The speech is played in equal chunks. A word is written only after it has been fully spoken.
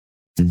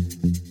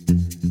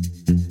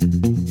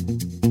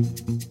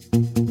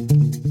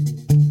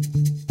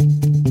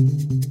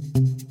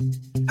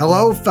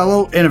Hello,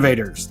 fellow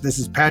innovators. This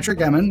is Patrick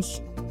Emmons.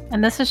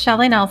 And this is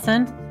Shelley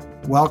Nelson.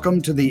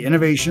 Welcome to the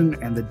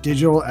Innovation and the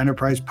Digital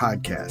Enterprise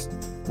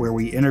Podcast, where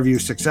we interview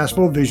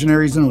successful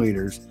visionaries and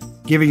leaders,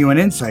 giving you an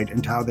insight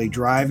into how they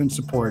drive and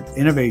support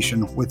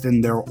innovation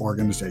within their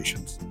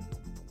organizations.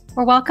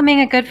 We're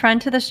welcoming a good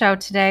friend to the show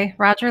today,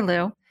 Roger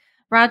Liu.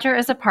 Roger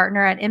is a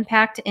partner at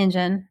Impact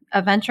Engine,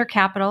 a venture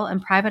capital and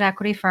private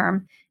equity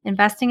firm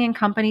investing in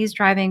companies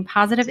driving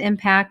positive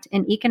impact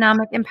in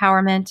economic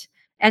empowerment,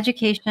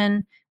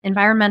 education,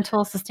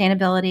 environmental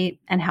sustainability,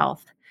 and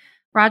health.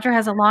 Roger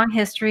has a long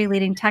history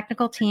leading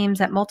technical teams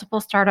at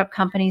multiple startup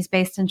companies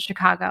based in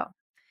Chicago.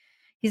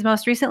 He's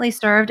most recently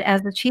served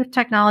as the Chief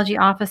Technology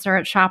Officer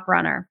at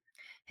ShopRunner.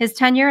 His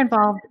tenure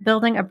involved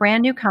building a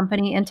brand new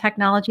company and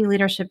technology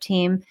leadership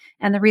team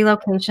and the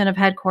relocation of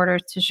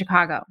headquarters to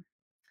Chicago.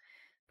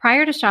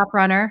 Prior to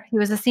ShopRunner, he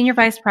was a Senior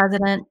Vice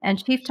President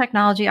and Chief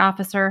Technology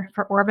Officer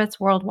for Orbitz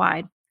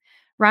Worldwide.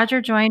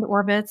 Roger joined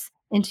Orbitz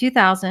in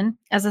 2000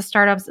 as the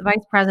startup's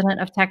Vice President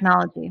of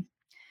Technology.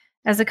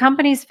 As the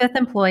company's fifth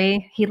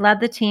employee, he led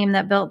the team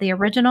that built the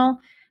original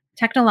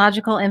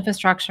technological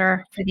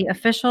infrastructure for the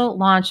official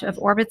launch of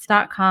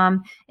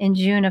Orbitz.com in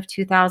June of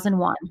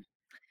 2001.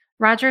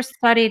 Roger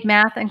studied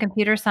math and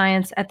computer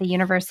science at the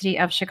University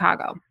of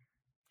Chicago.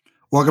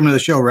 Welcome to the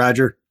show,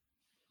 Roger.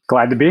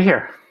 Glad to be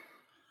here.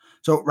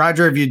 So,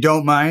 Roger, if you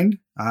don't mind,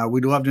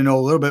 we'd love to know a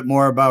little bit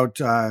more about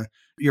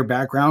your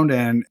background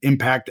and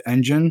Impact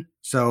Engine.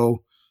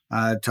 So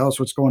tell us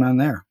what's going on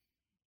there.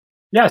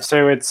 Yeah,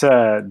 so it's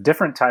a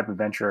different type of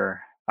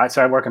venture.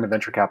 I work on the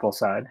venture capital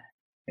side,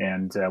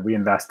 and we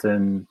invest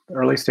in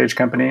early stage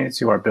companies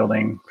who are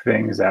building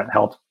things that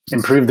help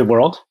improve the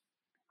world.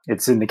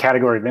 It's in the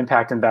category of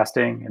impact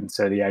investing. And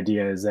so the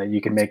idea is that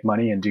you can make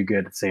money and do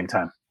good at the same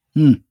time.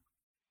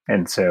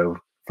 And so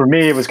for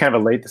me, it was kind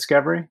of a late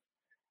discovery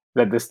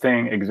that this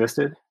thing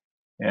existed.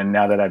 And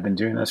now that I've been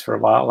doing this for a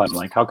while, I'm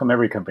like, how come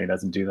every company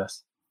doesn't do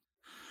this?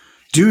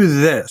 Do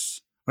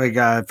this,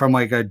 from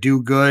a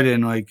do good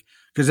and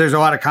because there's a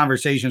lot of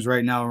conversations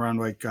right now around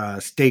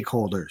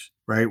stakeholders,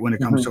 right? When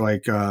it comes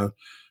to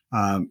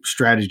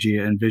strategy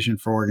and vision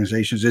for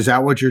organizations. Is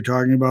that what you're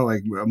talking about?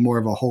 Like more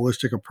of a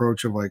holistic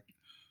approach of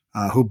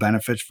who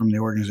benefits from the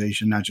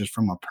organization, not just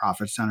from a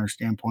profit center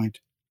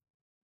standpoint?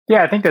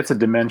 Yeah, I think that's a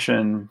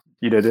dimension.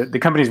 The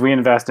companies we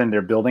invest in,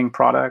 they're building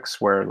products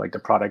where the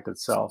product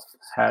itself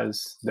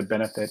has the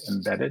benefit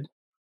embedded.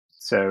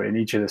 So in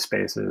each of the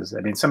spaces,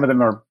 some of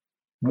them are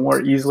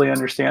more easily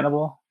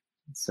understandable.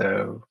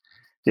 So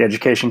the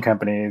education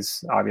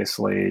companies,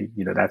 obviously,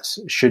 that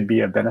should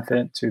be a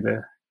benefit to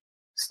the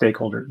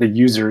stakeholder, the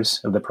users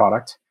of the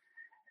product.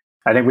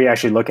 I think we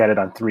actually look at it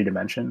on three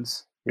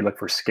dimensions. We look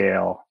for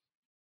scale,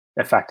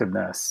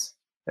 effectiveness,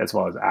 as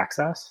well as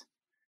access.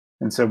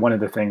 And so one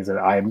of the things that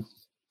I'm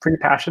pretty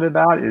passionate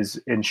about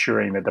is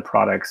ensuring that the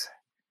products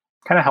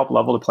kind of help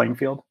level the playing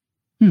field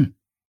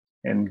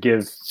and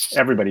give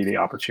everybody the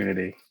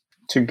opportunity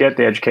to get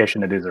the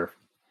education they deserve.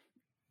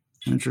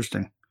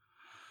 Interesting.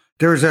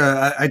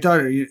 I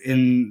thought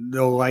in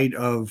the light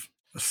of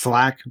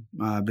Slack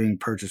being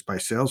purchased by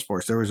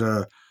Salesforce, there was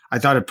a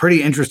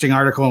pretty interesting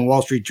article in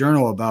Wall Street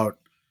Journal about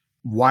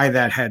why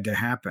that had to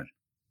happen.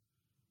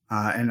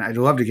 And I'd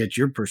love to get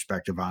your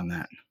perspective on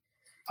that.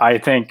 I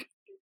think,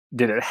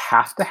 did it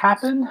have to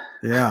happen?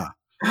 Yeah.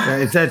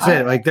 That's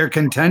it. Their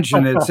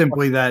contention is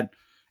simply that,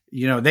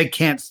 they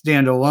can't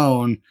stand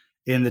alone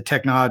in the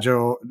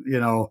technological,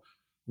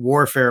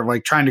 warfare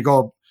of trying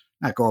to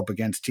not go up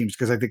against teams,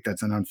 because I think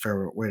that's an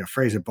unfair way to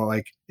phrase it,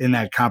 but in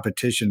that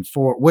competition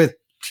with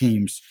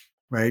teams,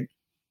 right?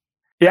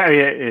 Yeah,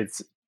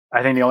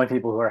 I think the only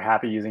people who are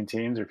happy using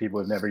Teams are people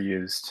who've never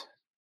used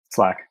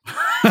Slack.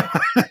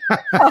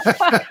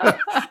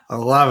 I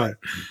love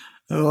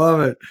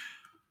it.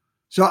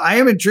 So I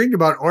am intrigued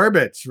about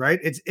Orbitz,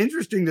 right? It's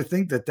interesting to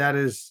think that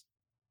is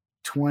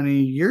 20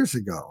 years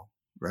ago,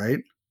 right?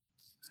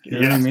 You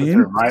know what I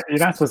mean? You're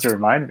not supposed to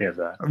remind me of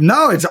that.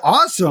 No, it's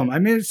awesome.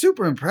 It's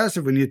super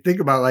impressive when you think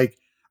about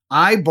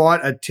I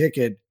bought a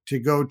ticket to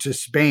go to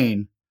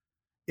Spain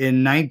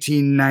in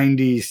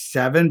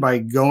 1997 by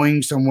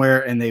going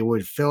somewhere, and they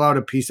would fill out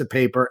a piece of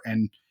paper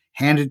and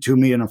hand it to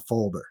me in a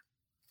folder.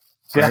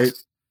 Right? Yeah,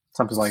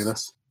 something like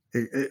this.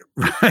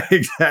 Right,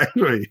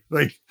 exactly.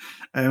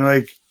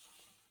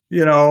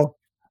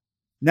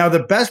 Now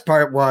the best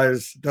part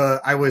was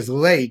I was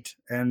late,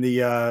 and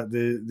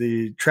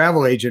the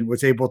travel agent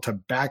was able to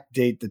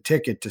backdate the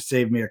ticket to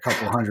save me a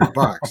couple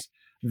 $100.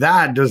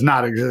 That does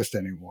not exist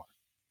anymore.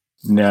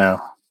 No,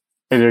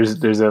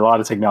 there's a lot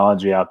of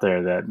technology out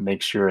there that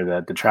makes sure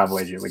that the travel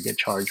agent would get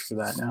charged for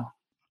that now.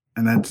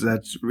 And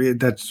that's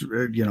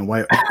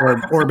why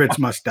Orbitz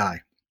must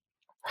die.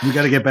 You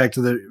got to get back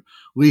to the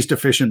least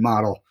efficient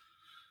model.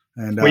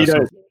 And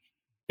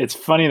it's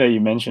funny that you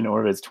mentioned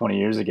Orbitz 20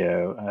 years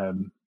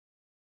ago.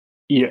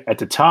 At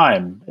the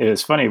time, it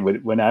was funny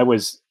when I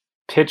was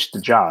pitched the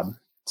job.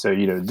 So it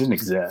didn't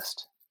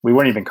exist. we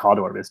weren't even called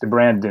Orbitz. The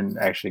brand didn't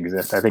actually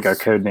exist. I think our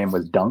code name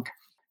was Dunk,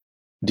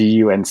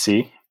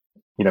 DUNC.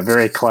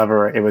 Very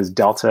clever. It was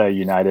Delta,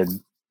 United,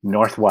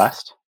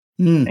 Northwest,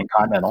 and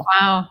Continental.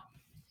 Wow.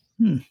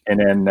 And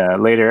then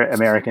later,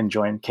 American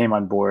came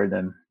on board,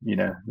 and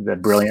the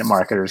brilliant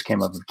marketers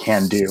came up with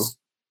Can Do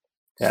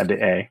to add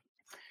the A.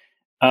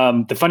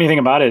 The funny thing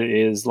about it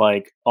is,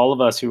 like, all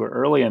of us who were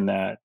early in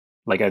that,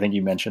 like I think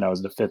you mentioned, I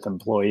was the 5th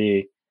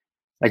employee.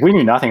 Like, we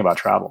knew nothing about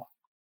travel,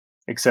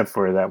 except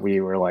for that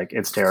we were like,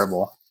 it's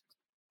terrible,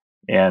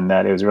 and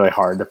that it was really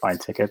hard to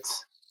find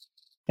tickets.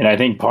 And I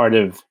think part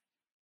of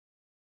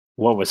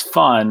what was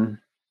fun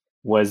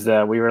was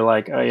that we were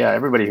like, oh yeah,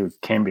 everybody who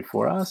came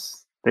before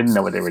us, they didn't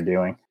know what they were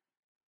doing.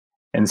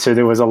 And so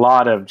there was a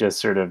lot of just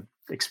sort of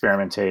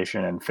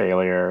experimentation and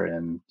failure,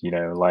 and,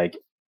 like,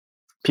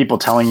 people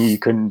telling you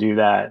couldn't do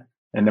that.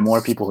 And the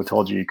more people who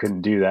told you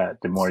couldn't do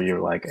that, the more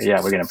you're like,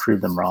 yeah, we're going to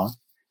prove them wrong.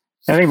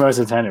 And I think most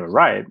of the time they were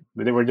right,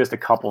 but there were just a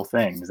couple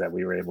things that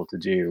we were able to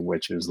do,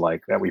 which is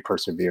like that we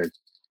persevered.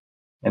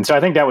 And so I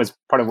think that was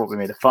part of what we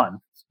made it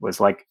fun, was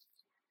like,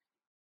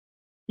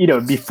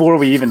 before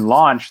we even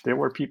launched, there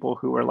were people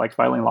who were like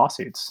filing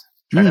lawsuits.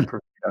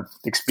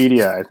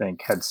 Expedia, I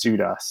think, had sued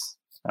us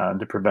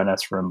to prevent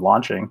us from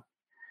launching.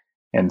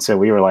 And so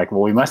we were like,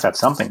 well, we must have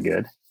something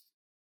good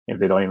if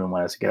they don't even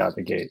want us to get out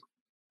the gate.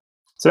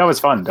 So that was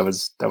fun. That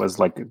was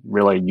like a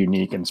really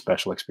unique and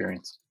special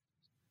experience.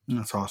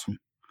 That's awesome.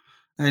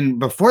 And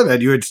before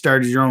that, you had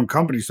started your own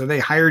company, so they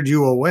hired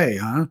you away,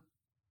 huh?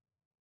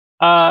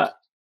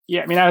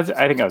 Yeah. I mean, I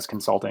think I was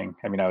consulting.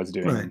 I mean, I was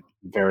doing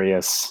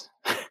various.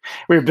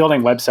 We were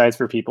building websites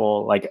for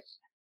people, like,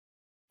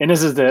 and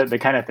this is the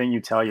kind of thing you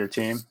tell your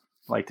team,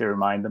 like, to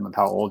remind them of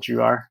how old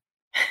you are.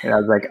 And I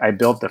was like, I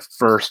built the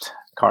first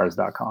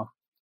cars.com.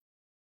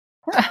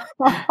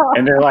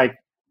 And they're like,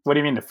 what do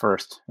you mean the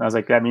first? And I was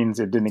like, that means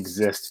it didn't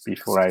exist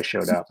before I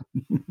showed up.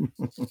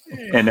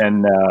 And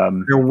then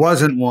there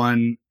wasn't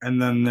one,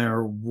 and then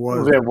there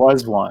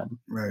was one.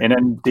 Right. And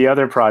then the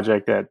other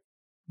project that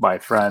my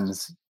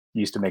friends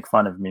used to make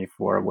fun of me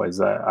for was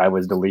I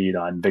was the lead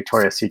on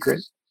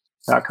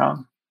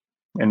VictoriaSecret.com.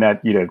 And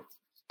that,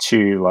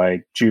 to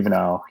like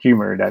juvenile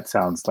humor, that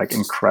sounds like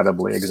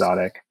incredibly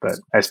exotic, but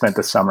I spent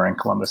the summer in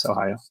Columbus,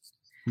 Ohio.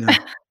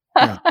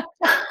 Yeah.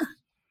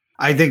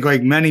 I think,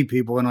 like many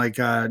people in like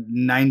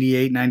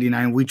 98,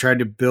 99, we tried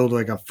to build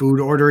like a food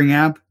ordering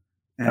app.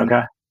 And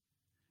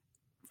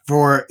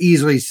for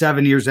easily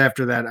 7 years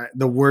after that,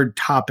 the word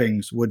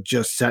toppings would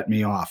just set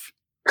me off.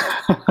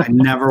 I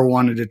never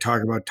wanted to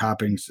talk about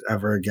toppings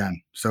ever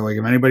again. So, like,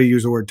 if anybody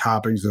used the word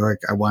toppings, they're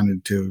like, I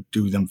wanted to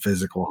do them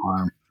physical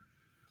harm.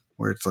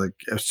 Where it's like,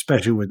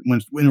 especially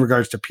when in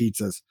regards to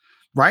pizzas,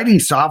 writing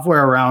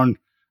software around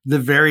the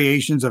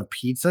variations of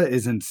pizza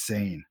is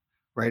insane,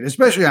 right?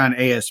 Especially on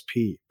ASP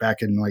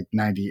back in like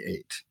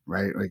 98,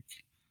 right? Like,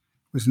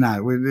 it was not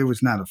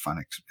a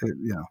fun,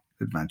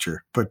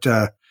 adventure. But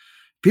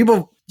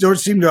people don't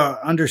seem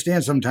to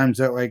understand sometimes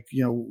that, like,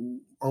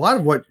 a lot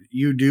of what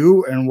you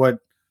do and what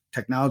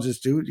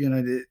technologists do,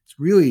 it's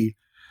really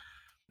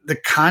the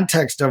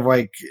context of,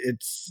 like,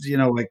 it's,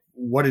 like,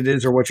 what it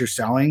is or what you're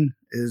selling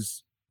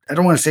is, I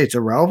don't want to say it's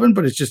irrelevant,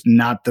 but it's just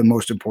not the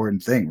most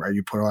important thing, right?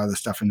 You put a lot of the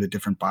stuff into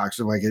different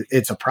boxes. Like,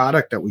 it's a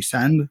product that we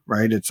send,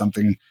 right? It's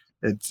something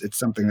that's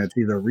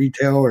either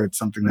retail or it's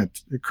something that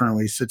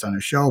currently sits on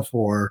a shelf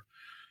or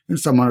in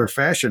some other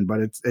fashion. But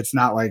it's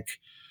not like,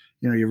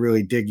 you're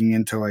really digging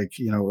into, like,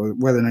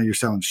 whether or not you're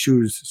selling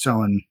shoes,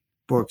 selling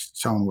books,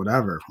 selling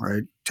whatever,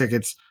 right?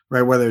 Tickets,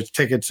 right? Whether it's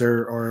tickets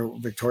or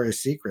Victoria's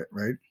Secret,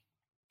 right?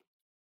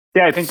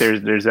 Yeah, I think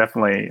there's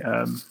definitely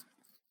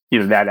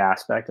that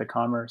aspect of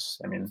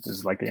commerce. I mean, this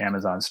is like the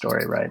Amazon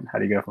story, right? How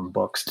do you go from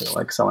books to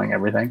like selling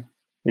everything,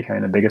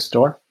 becoming the biggest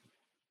store?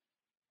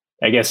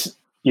 I guess,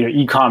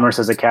 e-commerce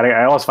as a category,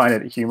 I always find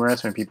it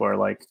humorous when people are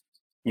like,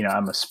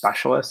 I'm a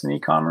specialist in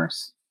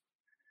e-commerce.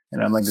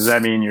 And I'm like, does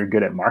that mean you're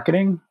good at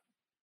marketing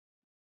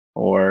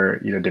or,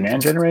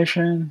 demand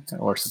generation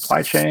or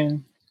supply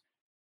chain?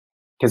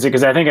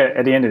 Because I think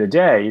at the end of the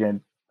day,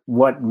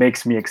 what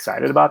makes me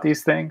excited about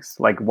these things,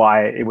 like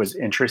why it was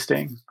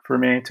interesting for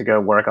me to go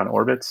work on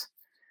Orbitz,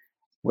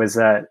 was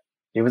that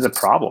it was a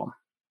problem.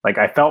 Like,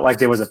 I felt like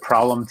there was a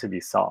problem to be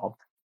solved.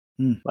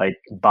 Like,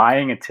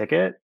 buying a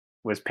ticket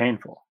was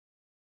painful.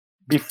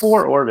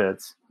 Before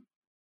Orbitz,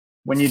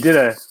 when you did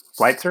a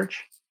flight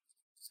search,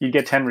 you'd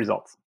get 10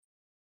 results.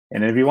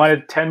 And if you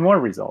wanted 10 more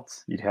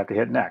results, you'd have to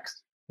hit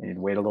next. And you'd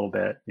wait a little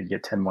bit, you'd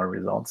get 10 more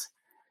results.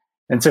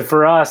 And so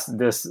for us,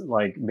 this,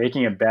 like,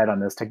 making a bet on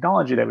this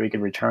technology that we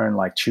could return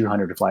like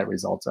 200 flight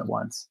results at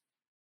once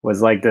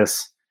was like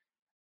this,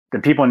 the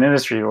people in the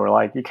industry were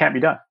like, you can't be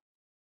done.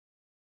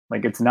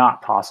 Like, it's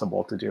not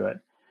possible to do it.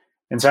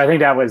 And so I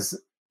think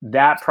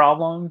that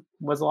problem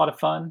was a lot of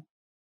fun.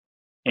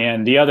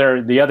 And the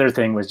other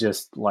thing was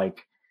just,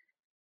 like,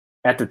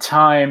 at the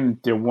time,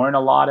 there weren't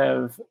a lot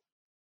of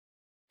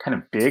kind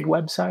of big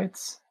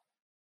websites.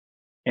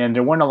 And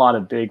there weren't a lot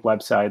of big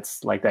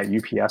websites like that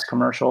UPS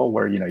commercial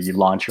where, you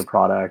launch your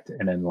product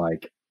and then,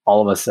 like,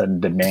 all of a sudden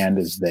demand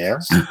is there.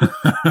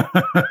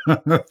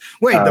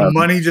 Wait, the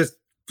money just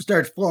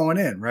starts flowing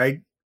in,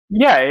 right?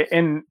 Yeah,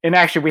 and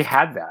actually we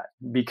had that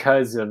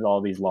because of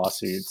all these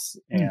lawsuits,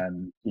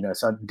 and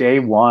so day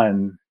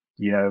one,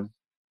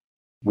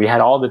 we had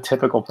all the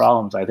typical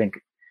problems. I think,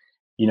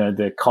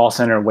 the call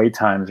center wait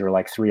times were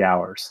like 3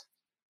 hours,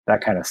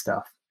 that kind of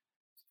stuff.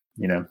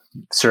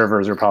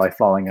 Servers were probably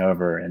falling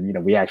over,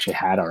 and we actually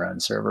had our own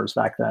servers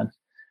back then,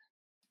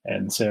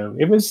 and so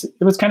it was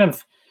kind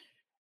of.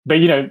 But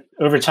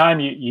over time,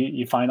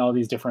 you find all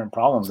these different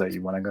problems that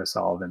you want to go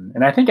solve,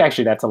 and I think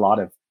actually that's a lot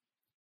of.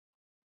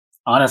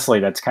 Honestly,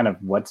 that's kind of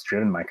what's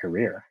driven my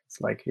career. It's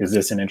like, is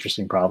this an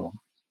interesting problem?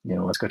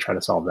 Let's go try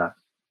to solve that.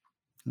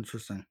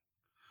 Interesting.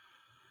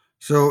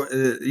 So,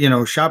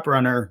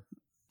 ShopRunner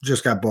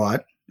just got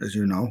bought, as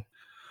you know.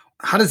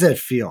 How does that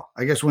feel?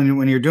 I guess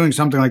when you're doing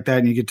something like that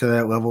and you get to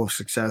that level of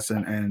success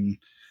and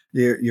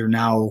you're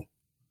now,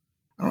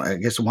 I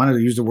guess I wanted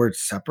to use the word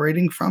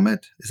separating from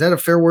it. Is that a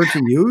fair word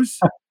to use?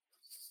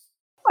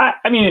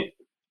 I mean,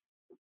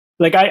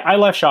 like I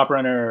left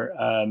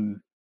ShopRunner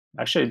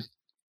actually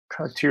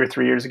probably 2 or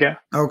 3 years ago.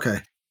 Okay.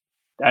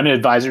 I'm an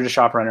advisor to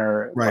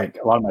ShopRunner. Right. Like,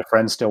 a lot of my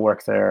friends still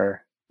work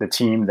there. The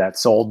team that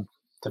sold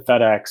to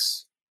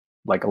FedEx,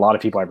 like a lot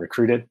of people I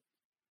recruited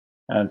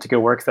to go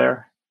work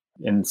there.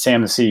 And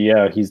Sam, the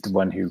CEO, he's the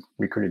one who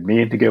recruited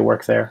me to go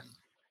work there.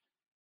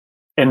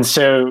 And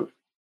so,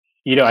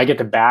 I get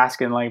to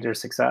bask in like their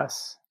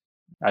success.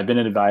 I've been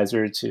an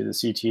advisor to the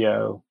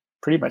CTO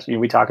pretty much.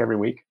 We talk every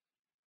week.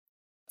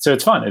 So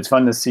it's fun. It's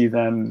fun to see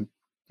them,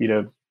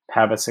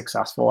 have a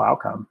successful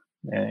outcome.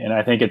 And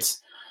I think it's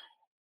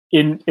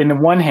in the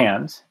one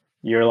hand,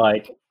 you're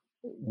like,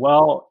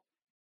 well,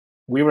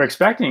 we were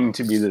expecting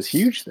to be this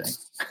huge thing,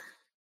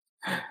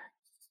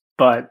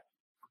 but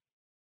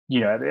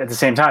at the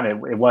same time,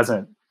 it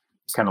wasn't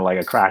kind of like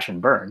a crash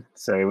and burn.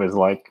 So it was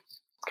like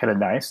kind of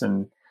nice,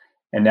 and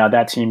now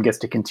that team gets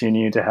to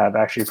continue to have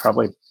actually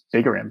probably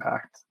bigger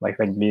impact. Like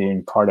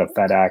being part of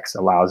FedEx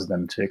allows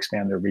them to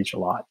expand their reach a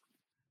lot.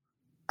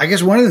 I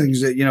guess one of the things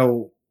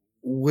that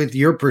with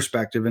your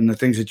perspective and the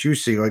things that you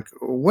see, like,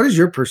 what is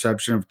your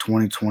perception of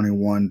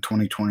 2021,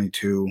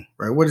 2022,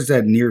 right? What does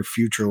that near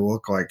future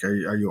look like?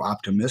 Are you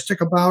optimistic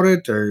about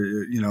it? Or,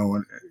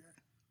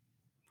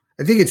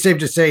 I think it's safe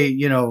to say,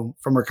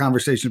 from our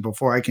conversations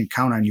before, I can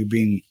count on you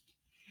being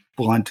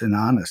blunt and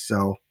honest.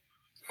 So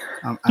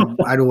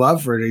I'd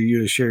love for you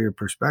to share your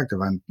perspective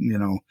on,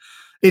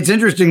 it's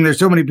interesting. There's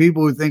so many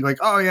people who think like,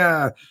 oh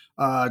yeah,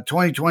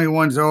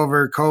 2021's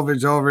over,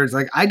 COVID's over. It's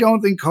like, I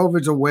don't think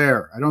COVID's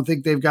aware. I don't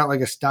think they've got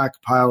like a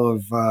stockpile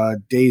of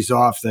days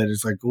off that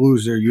is like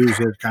lose or use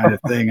it kind of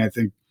thing. I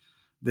think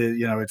that,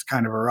 it's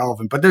kind of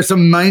irrelevant, but there's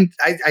some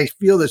I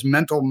feel this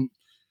mental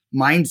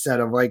mindset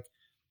of like,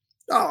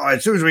 oh,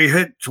 as soon as we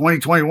hit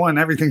 2021,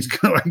 everything's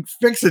going to like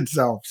fix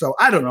itself. So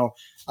I don't know.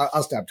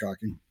 I'll stop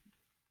talking.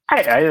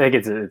 I think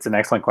it's an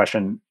excellent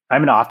question.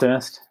 I'm an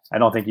optimist. I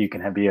don't think you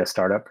can be a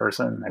startup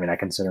person. I mean, I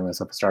consider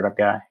myself a startup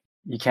guy.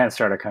 You can't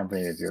start a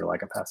company if you're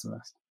like a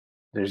pessimist.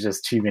 There's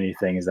just too many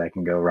things that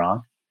can go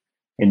wrong.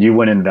 And you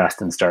wouldn't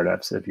invest in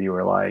startups if you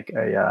were like,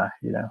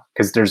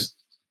 because there's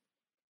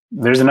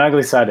an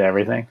ugly side to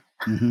everything.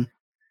 Mm-hmm.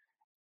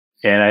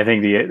 And I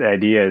think the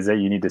idea is that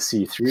you need to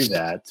see through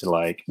that to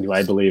like, do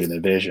I believe in the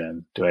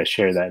vision? Do I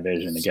share that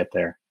vision to get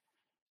there?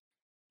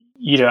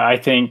 I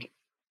think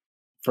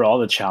for all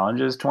the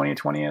challenges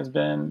 2020 has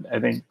been, I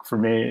think for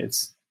me,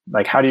 it's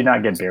like, how do you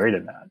not get buried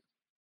in that?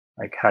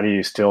 Like, how do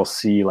you still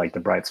see like the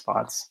bright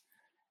spots?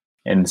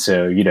 And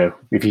so,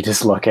 if you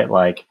just look at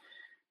like,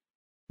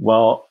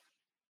 well,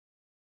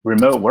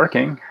 remote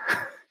working,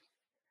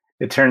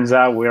 it turns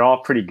out we're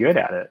all pretty good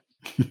at it.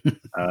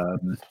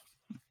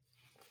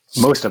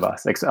 Most of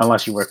us,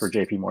 unless you work for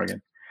JP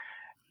Morgan.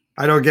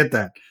 I don't get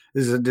that.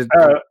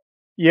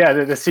 Yeah,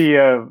 the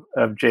CEO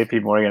of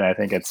JP Morgan, I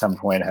think at some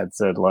point had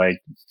said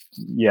like,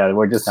 yeah,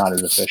 we're just not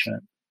as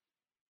efficient.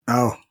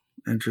 Oh,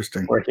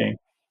 interesting. Working.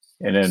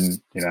 And then,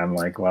 I'm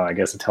like, well, I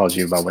guess it tells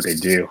you about what they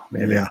do.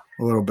 Maybe. Yeah,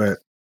 a little bit.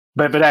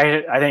 But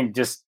I think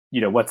just,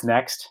 what's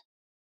next?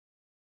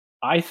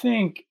 I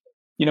think,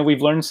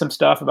 we've learned some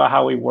stuff about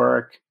how we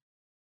work.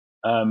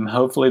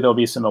 Hopefully there'll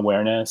be some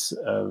awareness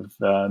of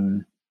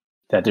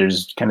that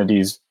there's kind of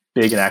these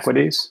big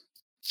inequities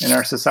in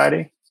our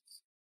society.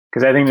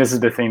 Because I think this is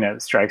the thing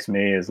that strikes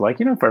me is like,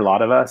 for a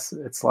lot of us,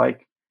 it's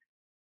like,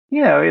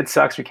 it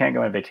sucks we can't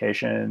go on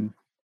vacation.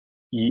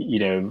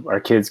 Our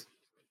kids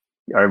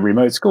are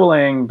remote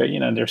schooling, but,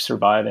 they're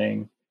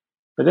surviving.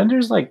 But then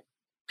there's like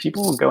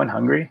people going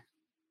hungry,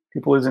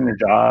 people losing their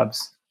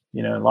jobs. A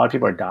lot of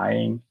people are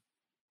dying.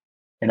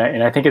 And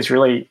I think it's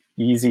really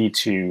easy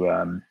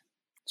to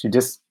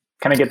just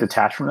kind of get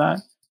detached from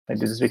that. Like,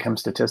 this just becomes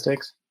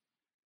statistics.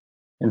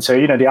 And so,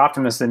 the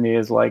optimist in me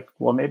is like,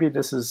 well, maybe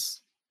this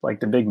is like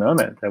the big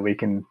moment that we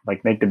can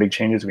like make the big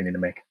changes we need to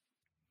make.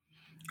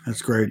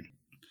 That's great.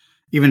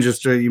 Even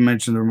just you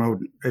mentioned the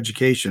remote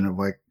education of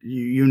like,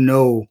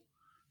 the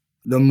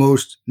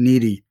most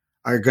needy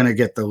are going to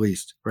get the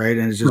least, right?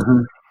 And it's just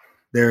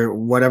they're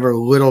whatever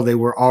little they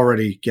were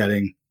already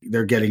getting,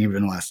 they're getting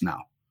even less now,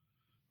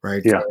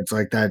 right? Yeah. So it's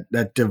like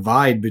that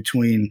divide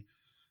between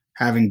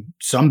having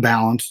some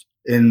balance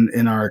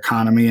in our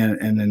economy and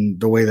in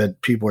the way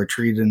that people are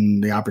treated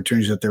and the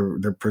opportunities that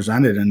they're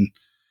presented. And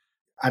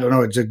I don't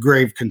know, it's a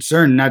grave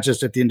concern, not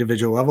just at the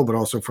individual level, but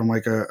also from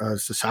like a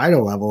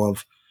societal level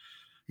of,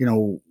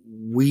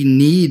 we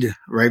need,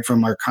 right,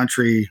 from our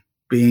country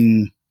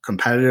being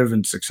competitive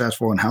and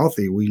successful and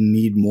healthy, we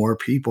need more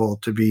people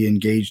to be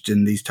engaged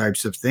in these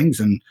types of things.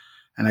 And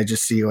I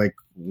just see like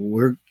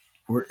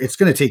it's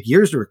going to take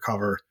years to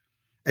recover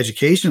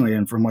educationally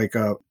and from like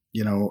a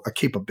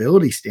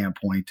capability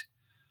standpoint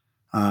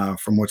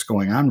from what's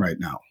going on right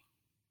now.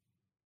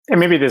 And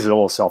maybe this is a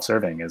little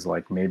self-serving, is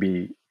like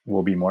maybe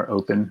we'll be more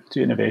open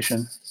to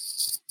innovation.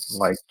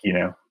 Like,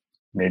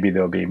 maybe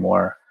there'll be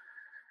more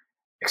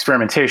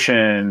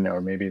experimentation,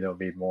 or maybe there'll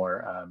be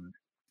more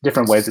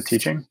different ways of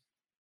teaching.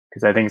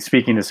 Because I think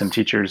speaking to some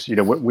teachers,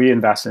 we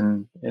invest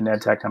in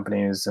ed tech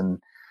companies,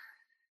 and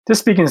just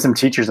speaking to some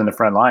teachers in the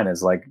front line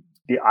is like,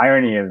 the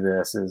irony of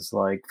this is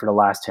like, for the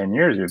last 10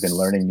 years, we've been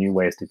learning new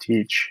ways to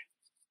teach.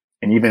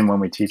 And even when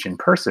we teach in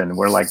person,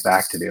 we're like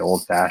back to the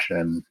old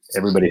fashioned,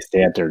 everybody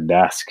stay at their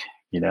desk,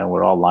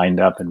 we're all lined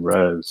up in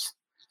rows.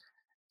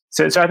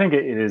 So I think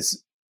it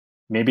is,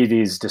 maybe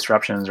these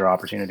disruptions are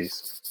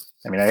opportunities.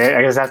 I mean,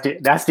 I guess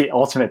that's the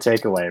ultimate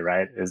takeaway,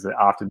 right? Is the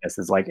optimist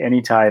is like,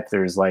 any type,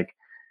 there's like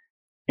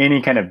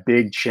any kind of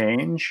big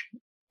change,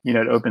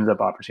 it opens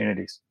up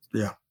opportunities.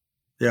 Yeah.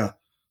 Yeah.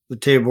 The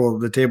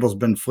table's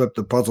been flipped.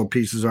 The puzzle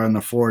pieces are on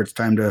the floor. It's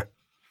time to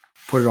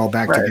put it all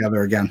back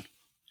together again.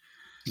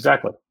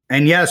 Exactly.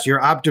 And yes,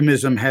 your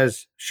optimism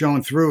has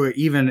shown through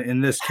even in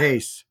this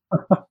case.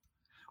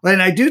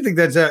 And I do think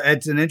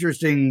it's an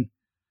interesting,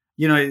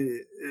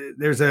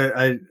 there's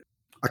a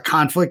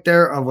conflict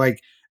there of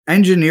like,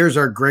 engineers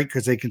are great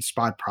because they can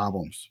spot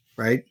problems,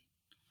 right?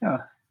 Yeah.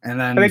 And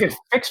then they can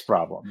fix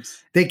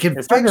problems. They can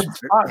it's fix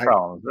spot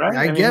problems, right?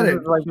 I get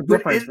it. Like the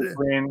difference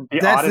between the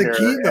that's auditor the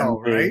key,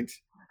 though, and right?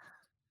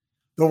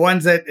 The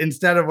ones that,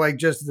 instead of like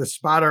just the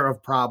spotter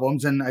of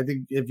problems, and I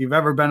think if you've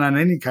ever been on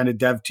any kind of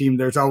dev team,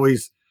 there's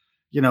always,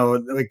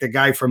 like the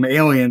guy from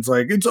Aliens,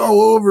 like, it's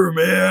all over,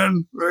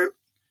 man, right?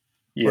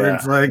 Yeah. Where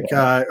it's like,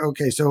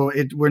 okay, so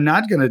we're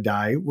not going to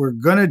die. We're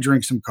going to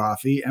drink some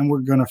coffee and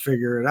we're going to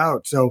figure it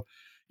out. So,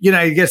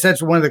 I guess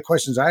that's one of the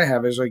questions I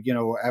have is like,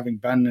 having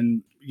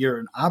been you're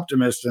an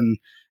optimist, and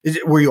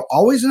were you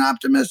always an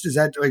optimist? Is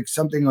that like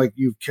something like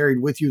you've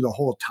carried with you the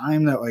whole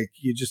time that like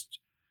you just,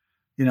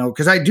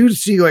 because I do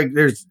see like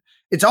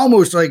it's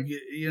almost like,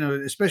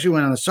 especially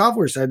when on the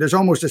software side, there's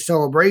almost a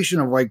celebration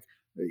of like,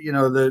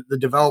 the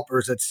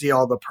developers that see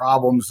all the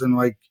problems and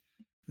like,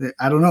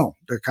 I don't know,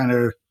 they're kind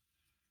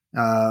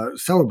of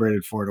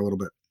celebrated for it a little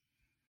bit.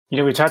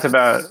 We talked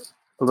about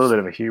a little bit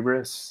of a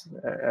hubris.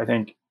 I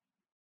think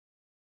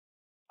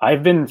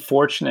I've been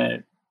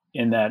fortunate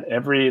in that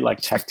every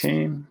like tech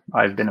team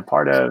I've been a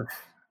part of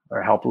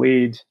or help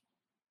lead,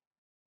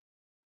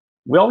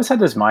 we always had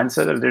this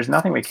mindset of there's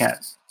nothing we can't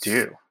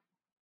do.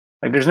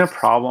 Like there's no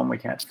problem we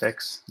can't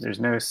fix. There's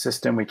no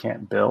system we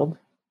can't build.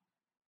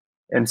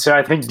 And so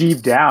I think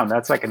deep down,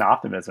 that's like an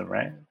optimism,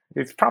 right?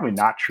 It's probably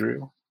not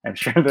true. I'm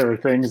sure there are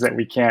things that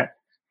we can't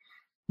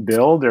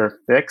build or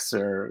fix,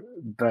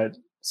 but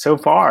so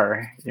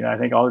far, I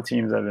think all the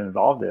teams I've been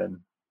involved in,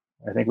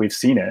 I think we've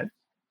seen it.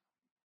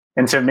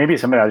 And so maybe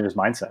some of that is just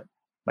mindset.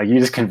 Like you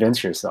just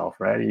convince yourself,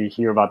 right? You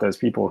hear about those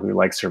people who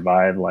like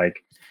survive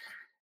like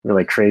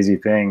really crazy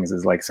things,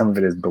 is like some of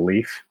it is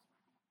belief.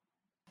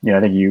 I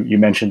think you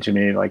mentioned to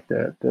me like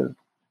the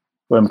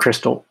William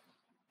Crystal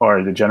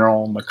or the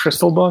General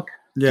McChrystal book,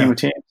 Team of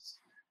Teams.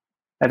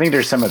 I think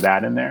there's some of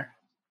that in there,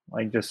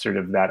 like just sort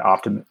of that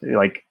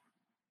like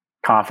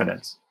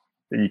confidence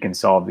that you can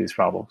solve these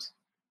problems.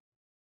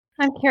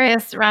 I'm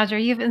curious, Roger,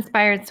 you've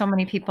inspired so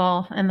many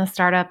people in the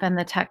startup and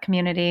the tech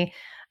community.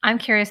 I'm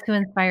curious who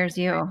inspires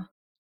you.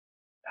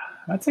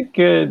 That's a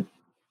good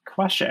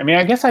question. I mean,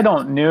 I guess I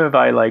don't know if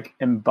I like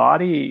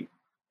embody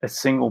a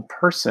single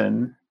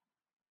person.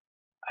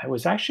 I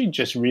was actually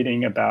just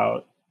reading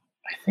about,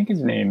 I think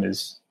his name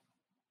is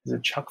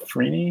it Chuck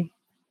Freeney?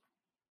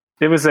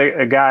 There was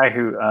a guy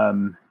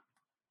who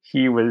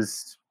he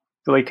was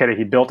really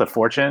he built a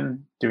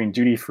fortune doing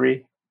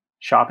duty-free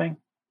shopping.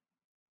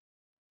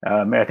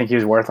 I think he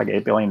was worth like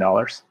 $8 billion.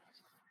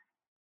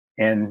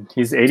 And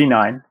he's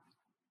 89.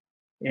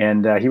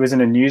 And he was in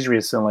the news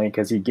recently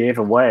because he gave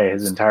away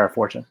his entire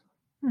fortune.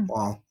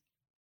 Wow.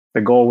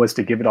 The goal was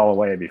to give it all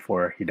away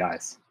before he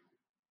dies.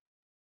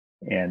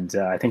 And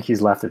I think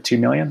he's left with $2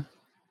 million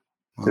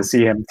to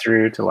see him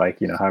through to like,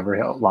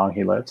 however long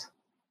he lives.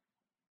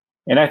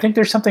 And I think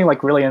there's something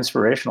like really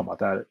inspirational about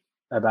that,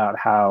 about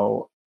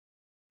how,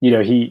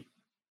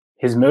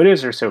 his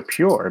motives are so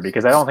pure,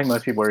 because I don't think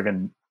most people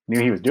even knew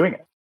he was doing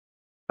it.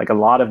 Like a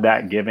lot of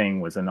that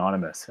giving was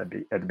anonymous at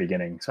the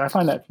beginning. So I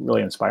find that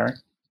really inspiring.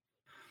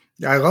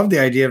 Yeah, I love the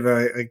idea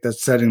of like the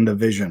setting the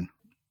vision,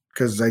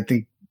 because I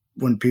think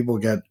when people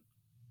get,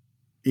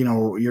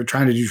 you're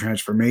trying to do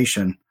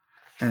transformation,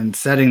 and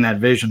setting that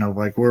vision of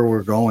like where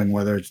we're going,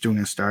 whether it's doing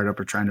a startup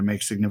or trying to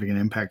make significant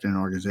impact in an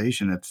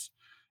organization,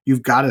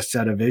 you've got to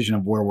set a vision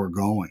of where we're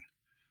going,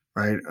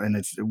 right?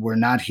 And we're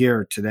not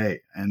here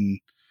today, and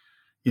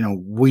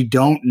we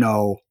don't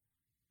know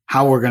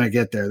how we're going to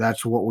get there.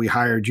 That's what we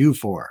hired you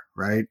for,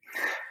 right?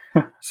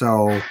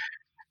 So,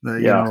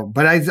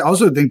 but I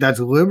also think that's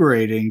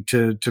liberating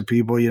to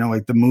people,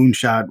 like the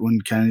moonshot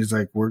when Kennedy's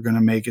like, we're going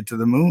to make it to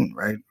the moon,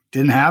 right?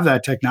 Didn't have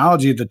that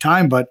technology at the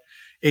time, but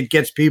it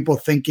gets people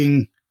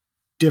thinking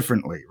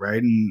differently,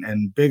 right?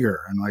 And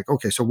bigger. And like,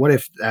 okay, so what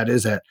if that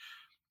is it?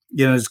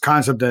 This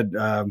concept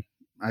that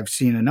I've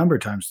seen a number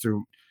of times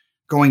through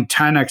going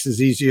 10x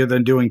is easier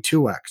than doing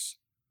 2x.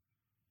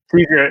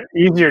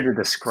 Easier to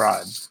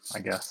describe, I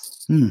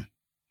guess.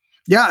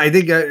 Yeah, I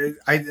think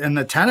on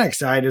the 10x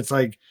side, it's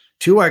like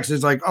 2x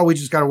is like, oh, we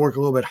just got to work a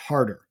little bit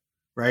harder,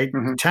 right?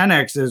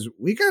 10x is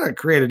we got to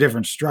create a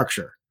different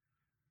structure,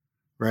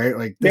 right?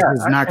 Like this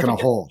is not going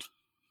to hold.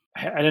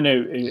 I don't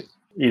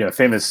know,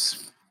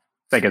 famous,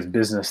 I guess,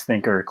 business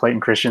thinker Clayton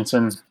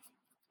Christensen.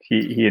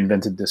 He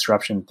invented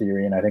disruption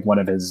theory, and I think one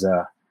of his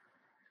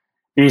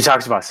he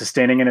talks about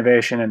sustaining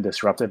innovation and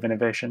disruptive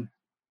innovation,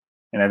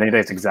 and I think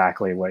that's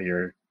exactly what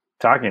you're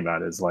talking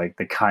about. Is like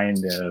the kind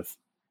of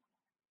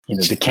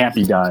the can't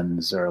be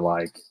dones or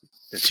like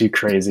the too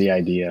crazy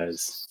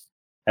ideas.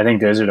 I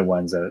think those are the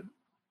ones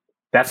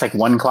that's like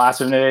one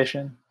class of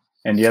innovation,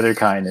 and the other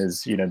kind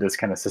is this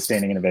kind of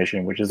sustaining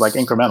innovation, which is like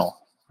incremental.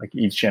 Like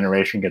each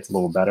generation gets a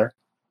little better,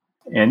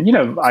 and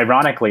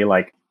ironically,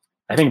 like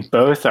I think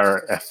both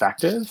are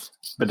effective,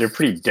 but they're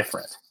pretty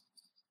different.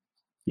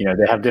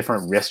 They have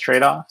different risk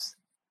trade-offs.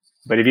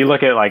 But if you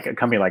look at like a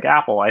company like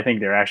Apple, I think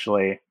they're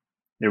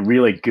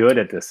really good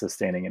at this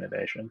sustaining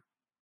innovation.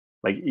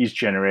 Like each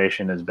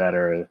generation is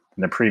better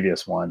than the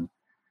previous one,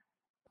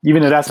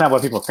 even though that's not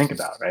what people think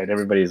about, right?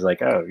 Everybody's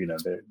like, oh,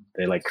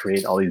 they like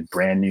create all these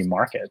brand new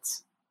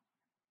markets.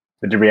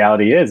 But the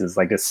reality is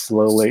like a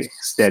slowly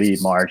steady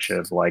march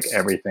of like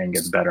everything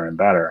gets better and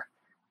better.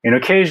 And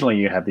occasionally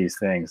you have these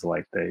things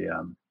like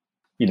the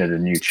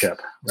new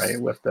chip, right?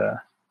 With the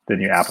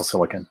new Apple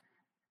Silicon.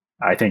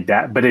 I think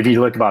that, but if you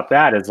look about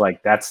that, it's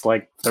like, that's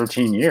like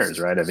 13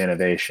 years, right, of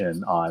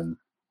innovation on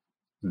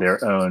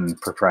their own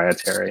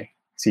proprietary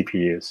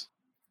CPUs.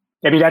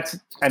 I mean,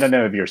 I don't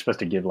know if you're supposed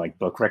to give like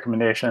book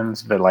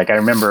recommendations, but like I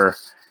remember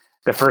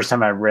the first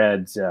time I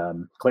read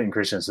Clayton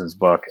Christensen's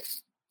book,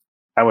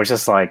 I was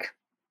just like,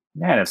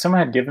 man, if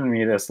someone had given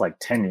me this like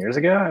 10 years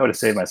ago, I would have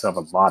saved myself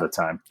a lot of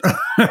time.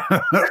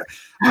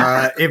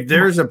 If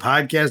there's a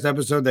podcast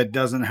episode that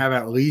doesn't have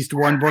at least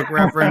one book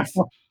reference,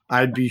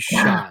 I'd be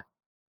shocked.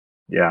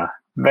 Yeah.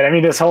 But I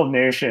mean, this whole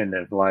notion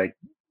of like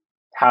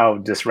how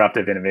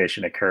disruptive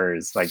innovation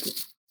occurs, like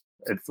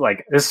it's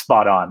like it's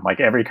spot on. Like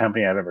every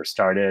company I've ever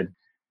started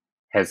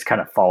has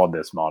kind of followed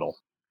this model.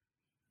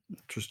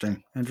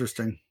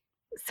 Interesting.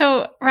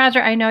 So,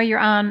 Roger, I know you're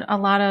on a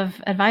lot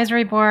of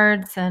advisory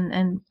boards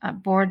and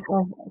board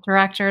of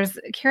directors.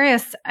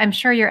 Curious, I'm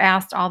sure you're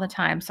asked all the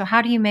time. So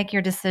how do you make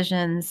your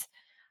decisions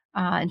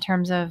in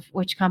terms of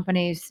which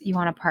companies you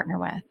want to partner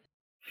with?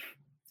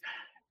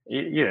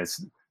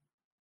 Yes.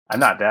 I'm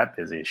not that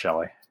busy,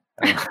 Shelley.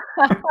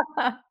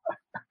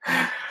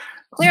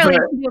 Clearly,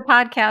 you can do a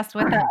podcast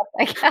with us,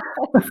 I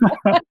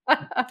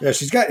guess.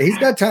 Yeah, he's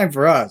got time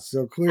for us.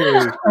 So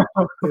clearly,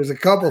 there's a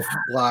couple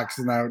blocks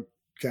in that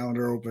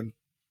calendar open.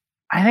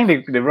 I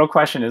think the real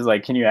question is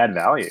like, can you add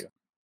value?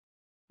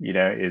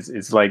 Is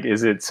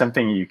it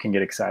something you can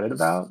get excited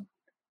about?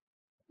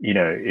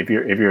 If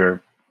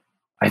you're,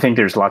 I think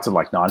there's lots of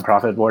like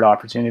nonprofit board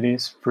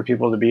opportunities for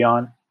people to be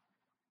on.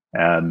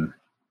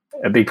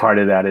 A big part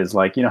of that is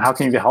like, how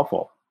can you be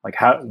helpful? Like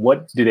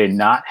what do they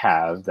not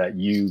have that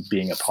you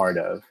being a part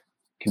of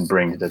can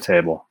bring to the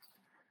table?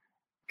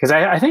 Because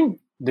I think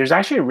there's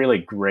actually a really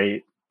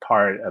great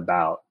part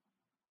about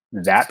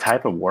that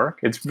type of work.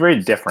 It's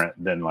very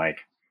different than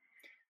like,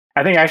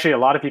 I think actually a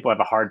lot of people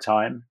have a hard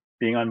time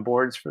being on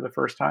boards for the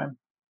first time,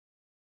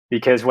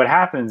 because what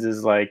happens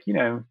is like,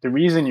 the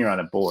reason you're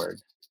on a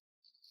board,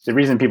 the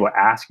reason people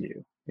ask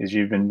you is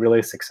you've been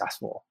really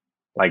successful,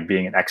 like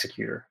being an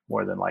executor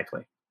more than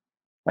likely.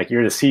 Like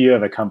you're the CEO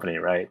of a company,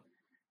 right?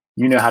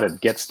 You know how to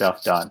get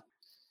stuff done.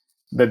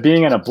 But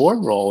being in a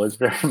board role is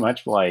very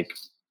much like,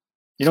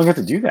 you don't get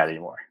to do that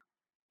anymore.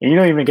 And you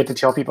don't even get to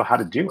tell people how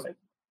to do it.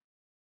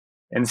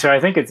 And so I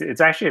think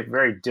it's actually a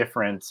very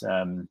different,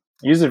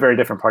 uses a very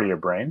different part of your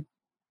brain.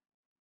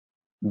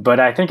 But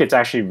I think it's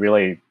actually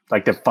really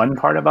like the fun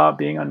part about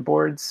being on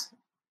boards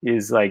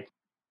is like,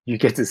 you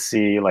get to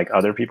see like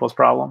other people's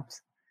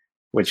problems,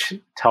 which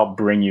help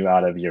bring you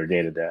out of your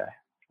day to day.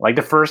 Like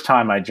the first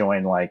time I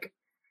joined like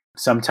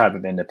some type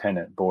of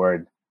independent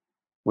board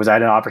was I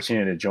had an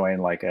opportunity to join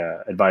like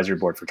a advisory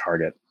board for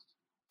Target.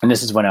 And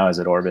this is when I was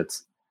at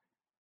Orbitz.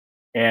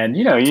 And,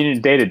 you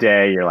day to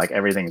day, you're like,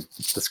 everything,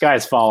 the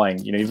sky's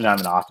falling, even though I'm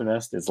an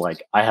optimist, is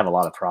like, I have a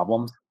lot of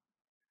problems.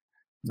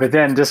 But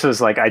then this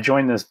was like, I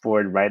joined this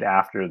board right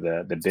after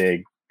the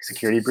big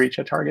security breach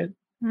at Target.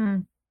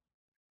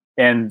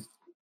 And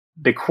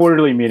the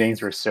quarterly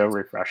meetings were so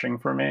refreshing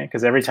for me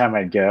because every time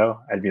I'd go,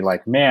 I'd be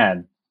like,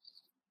 man,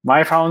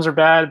 my problems are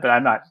bad, but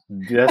I'm not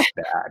this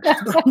bad.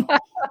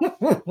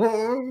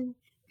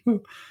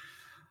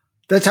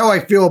 That's how I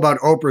feel about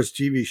Oprah's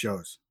TV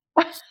shows.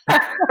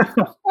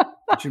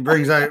 She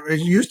brings out, it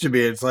used to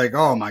be, it's like,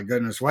 oh my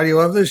goodness, why do you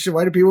love this show?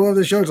 Why do people love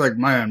this show? It's like,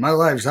 man, my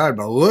life's hard,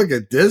 but look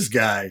at this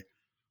guy.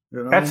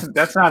 You know?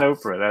 That's not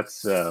Oprah.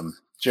 That's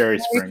Jerry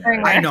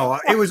Springer. I know.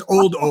 It was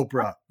old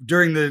Oprah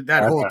during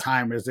that whole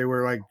time as they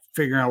were like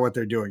figuring out what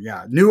they're doing.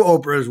 Yeah. New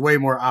Oprah is way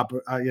more,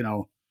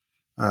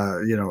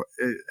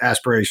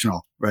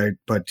 aspirational, right?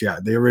 But yeah,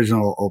 the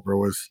original Oprah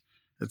was,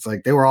 it's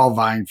like they were all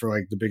vying for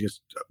like the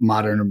biggest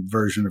modern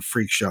version of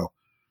Freak Show,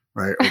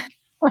 right?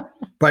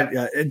 But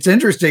it's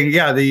interesting.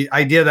 Yeah. The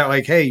idea that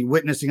like, hey,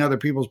 witnessing other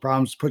people's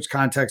problems puts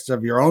context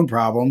of your own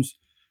problems,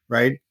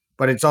 right?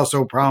 But it's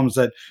also problems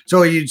that,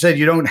 so you said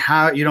you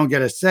don't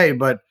get a say,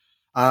 but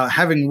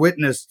having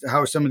witnessed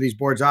how some of these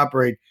boards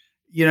operate,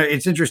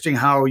 it's interesting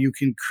how you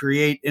can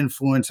create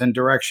influence and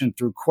direction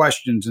through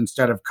questions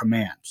instead of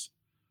commands,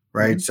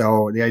 right? Mm-hmm.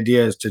 So the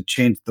idea is to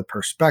change the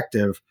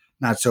perspective,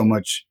 not so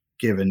much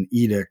give an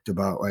edict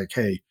about like,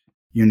 hey,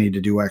 you need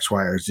to do X,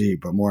 Y, or Z,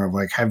 but more of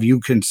like, have you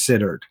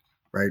considered,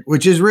 right?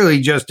 Which is really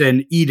just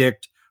an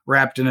edict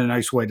wrapped in a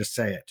nice way to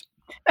say it.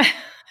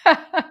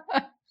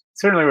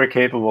 Certainly we're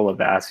capable of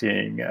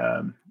asking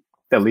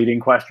the leading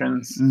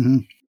questions, mm-hmm.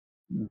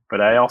 but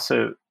I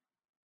also,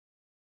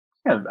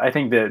 I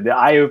think the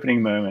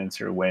eye-opening moments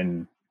are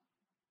when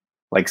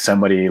like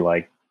somebody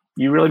like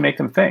you really make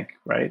them think,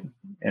 right?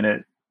 And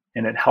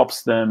it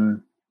helps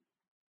them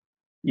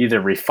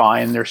either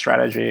refine their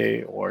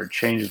strategy or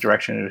change the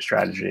direction of their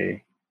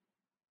strategy.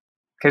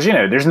 Because,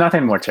 there's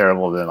nothing more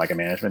terrible than like a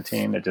management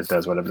team that just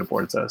does whatever the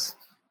board says.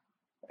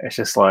 It's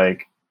just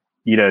like,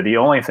 the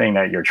only thing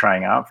that you're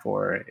trying out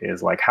for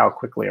is like, how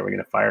quickly are we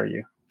going to fire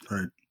you?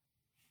 Right.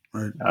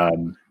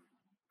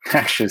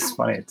 Actually, it's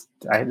funny.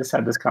 I just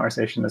had this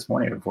conversation this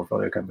morning with a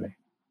portfolio company.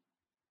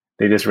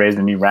 They just raised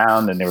a new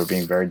round and they were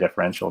being very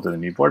deferential to the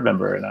new board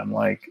member. And I'm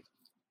like,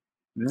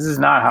 this is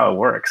not how it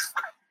works.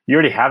 You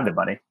already have the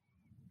money.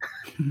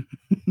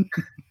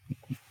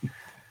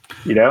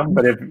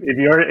 But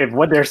if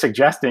what they're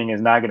suggesting is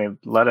not going to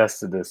let us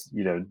to this,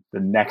 the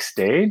next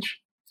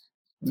stage,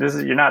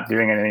 you're not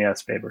doing any of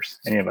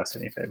us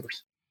any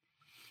favors.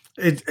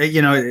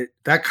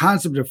 That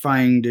concept of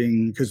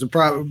finding, because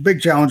the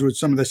big challenge with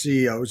some of the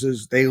CEOs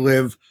is they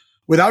live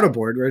without a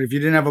board, right? If you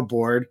didn't have a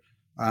board,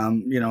 a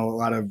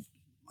lot of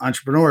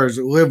entrepreneurs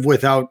live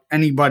without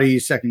anybody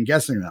second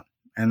guessing them.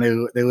 And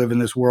they live in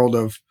this world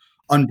of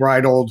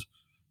unbridled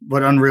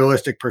but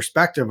unrealistic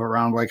perspective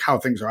around like how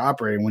things are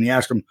operating. When you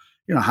ask them,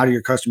 how do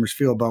your customers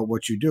feel about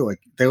what you do? Like,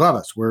 they love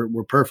us. We're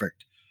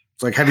perfect.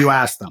 It's like, have you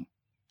asked them?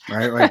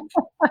 Right? Like,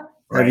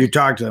 right. Have you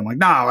talked to them? Like,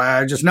 no,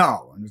 I just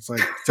know. And it's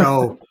like,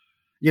 so,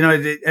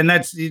 and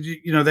that's,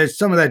 there's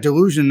some of that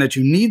delusion that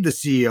you need the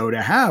CEO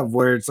to have,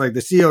 where it's like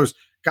the CEO's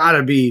got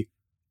to be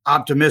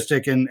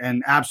optimistic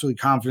and absolutely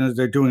confident that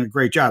they're doing a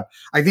great job.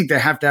 I think they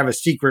have to have a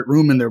secret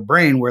room in their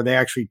brain where they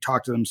actually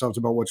talk to themselves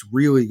about what's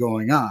really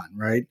going on,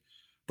 right?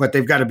 But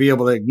they've got to be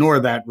able to ignore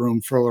that room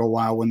for a little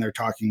while when they're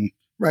talking,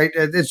 right?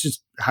 It's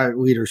just how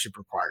leadership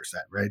requires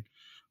that, right?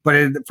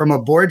 But from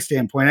a board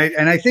standpoint,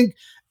 I think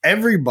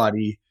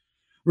everybody,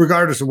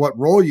 regardless of what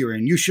role you're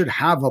in, you should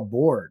have a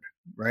board,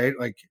 right?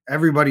 Like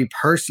everybody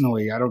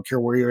personally, I don't care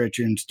where you're at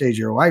in stage of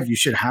your life, you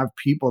should have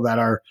people that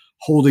are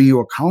holding you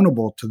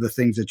accountable to the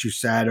things that you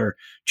said or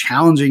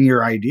challenging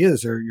your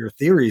ideas or your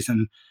theories.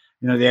 And,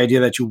 the idea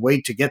that you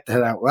wait to get to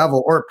that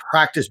level or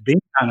practice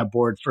being on a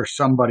board for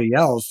somebody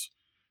else,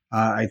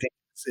 I think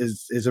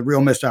is a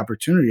real missed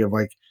opportunity of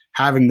like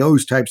having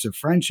those types of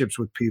friendships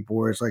with people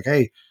where it's like,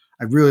 hey,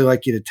 I'd really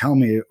like you to tell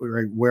me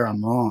where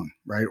I'm wrong,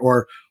 right?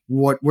 Or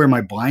where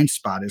my blind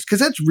spot is. Because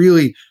that's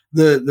really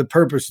the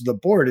purpose of the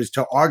board, is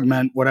to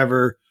augment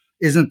whatever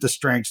isn't the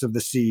strengths of the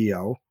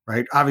CEO,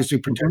 right? Obviously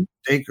protect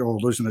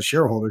stakeholders and the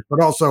shareholders,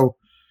 but also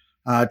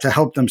to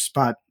help them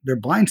spot their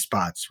blind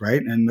spots,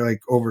 right? And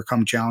like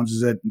overcome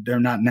challenges that they're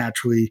not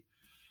naturally,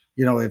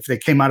 if they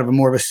came out of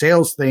more of a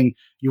sales thing,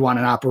 you want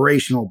an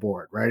operational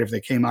board, right? If they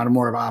came out of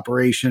more of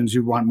operations,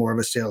 you want more of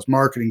a sales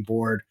marketing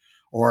board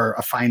or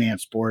a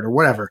finance board or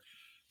whatever,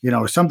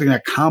 something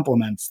that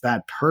complements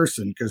that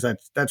person. Because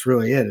that's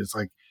really it. It's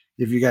like,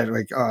 if you got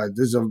like,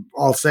 this is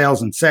all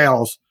sales and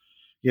sales,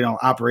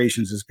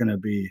 operations is going to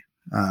be,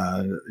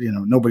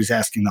 nobody's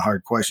asking the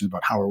hard questions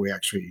about how are we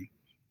actually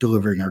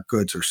delivering our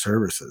goods or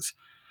services.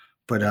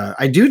 But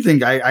I do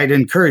think I'd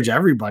encourage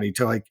everybody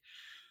to like,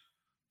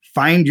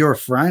 find your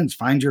friends,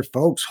 find your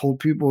folks, hold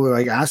people,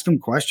 like ask them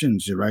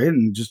questions, right?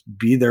 And just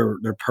be their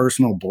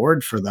personal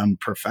board for them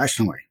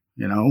professionally,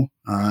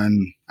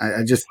 and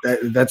I just,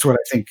 that's what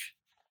I think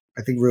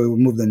really would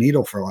move the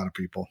needle for a lot of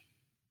people.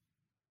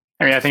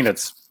 I mean, I think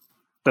that's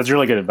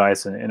really good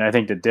advice. And I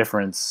think the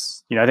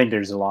difference, I think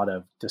there's a lot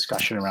of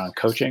discussion around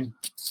coaching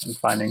and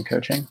finding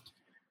coaching.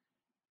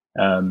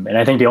 And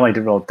I think the only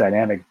real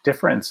dynamic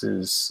difference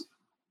is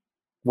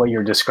what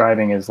you're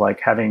describing is like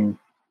having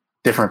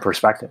different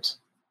perspectives.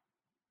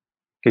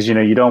 Because,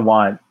 you don't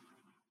want,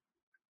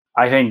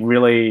 I think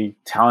really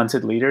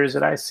talented leaders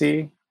that I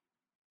see,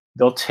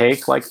 they'll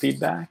take like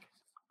feedback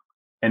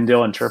and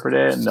they'll interpret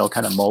it and they'll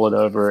kind of mull it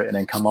over and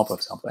then come up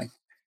with something.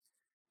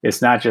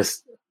 It's not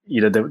just,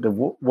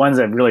 the ones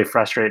that really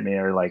frustrate me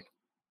are like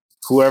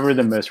whoever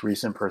the most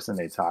recent person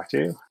they talk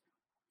to,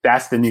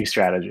 that's the new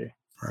strategy.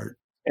 Right.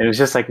 And it was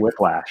just like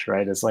whiplash,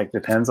 right? It's like,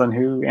 depends on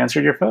who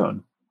answered your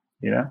phone,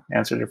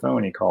 answered your phone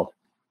when you called.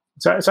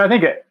 So I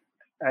think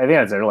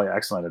that's a really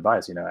excellent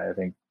advice. I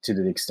think to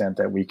the extent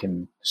that we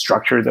can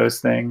structure those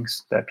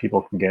things, that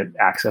people can get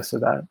access to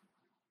that,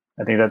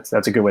 I think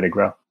that's a good way to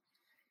grow.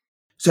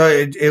 So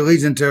it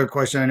leads into a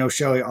question I know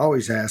Shelly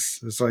always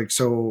asks. It's like,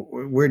 so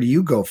where do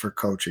you go for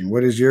coaching?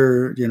 What is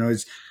your,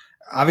 it's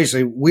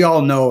obviously we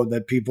all know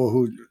that people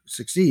who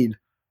succeed,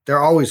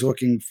 they're always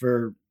looking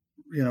for,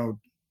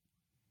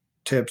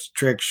 tips,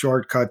 tricks,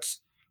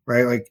 shortcuts,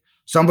 right? Like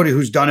somebody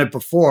who's done it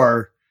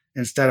before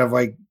instead of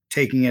like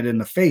taking it in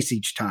the face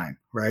each time,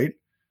 right?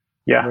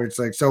 Yeah. Where it's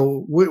like,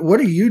 so what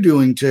are you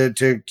doing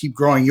to keep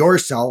growing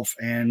yourself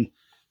and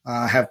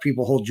have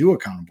people hold you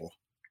accountable?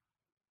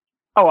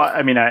 Oh,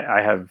 I mean,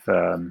 I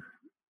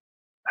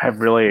have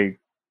really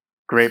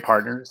great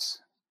partners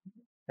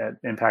at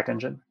Impact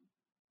Engine.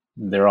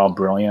 They're all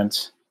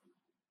brilliant.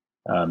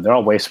 They're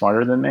all way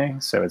smarter than me.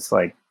 So it's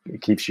like,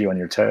 it keeps you on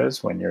your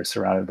toes when you're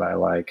surrounded by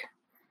like,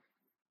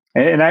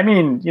 and I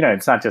mean,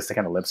 it's not just the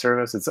kind of lip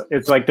service.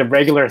 It's like the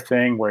regular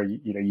thing where,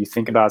 you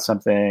think about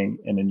something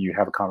and then you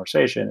have a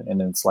conversation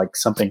and then it's like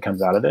something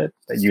comes out of it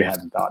that you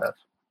hadn't thought of.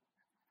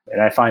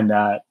 And I find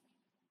that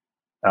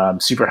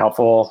super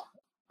helpful.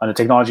 On the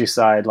technology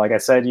side, like I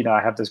said,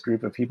 I have this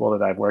group of people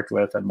that I've worked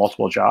with at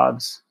multiple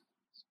jobs.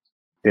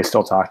 They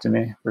still talk to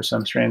me for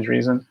some strange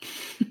reason.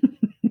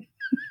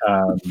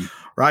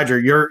 Roger,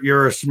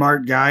 you're a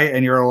smart guy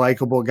and you're a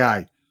likable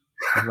guy,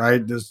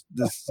 right? This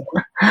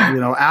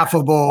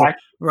affable,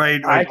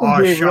 right? I Like,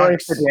 can be really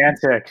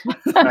pedantic.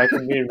 I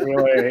can be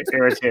really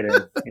irritating.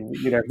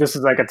 If this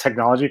is like a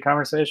technology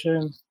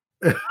conversation.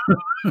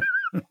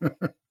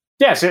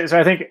 Yeah, so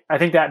I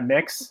think that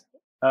mix,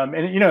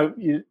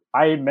 and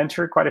I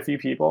mentor quite a few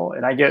people,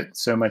 and I get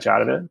so much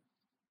out of it.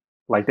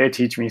 Like they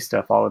teach me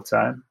stuff all the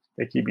time.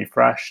 They keep me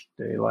fresh.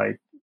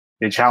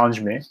 They challenge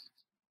me.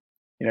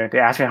 If they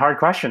ask me a hard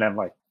question, I'm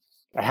like,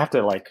 I have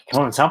to like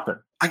come up with something.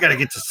 I got to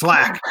get to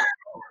Slack,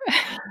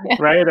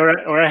 right?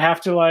 Or I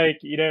have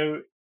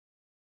to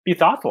be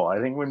thoughtful. I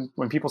think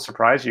when people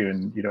surprise you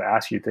and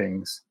ask you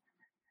things,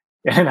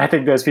 and I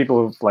think those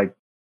people like,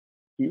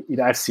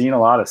 I've seen a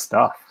lot of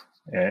stuff,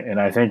 and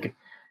I think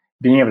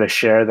being able to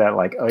share that,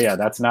 like, oh yeah,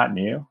 that's not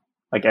new.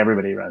 Like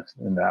everybody runs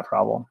into that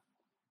problem.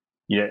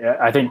 Yeah,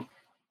 I think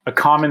a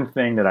common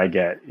thing that I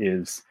get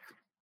is,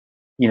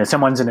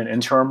 someone's in an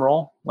interim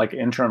role, like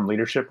interim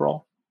leadership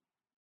role.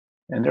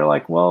 And they're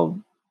like, well,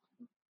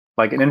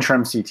 like an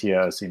interim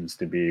CTO seems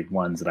to be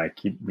ones that I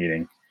keep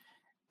meeting.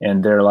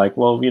 And they're like,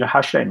 well,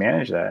 how should I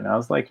manage that? And I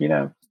was like, you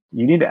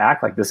need to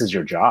act like this is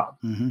your job.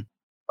 Mm-hmm.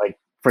 Like,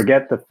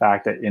 forget the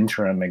fact that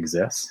interim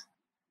exists.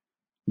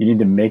 You need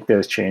to make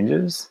those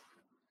changes.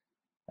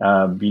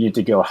 You need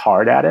to go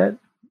hard at it.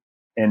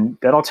 And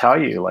that'll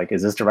tell you, like,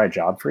 is this the right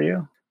job for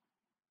you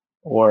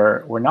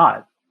or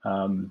not?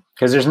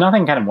 Because there's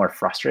nothing kind of more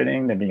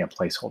frustrating than being a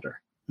placeholder.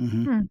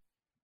 Mm-hmm.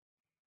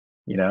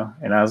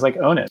 And I was like,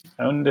 own it.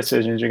 Own the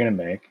decisions you're going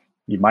to make.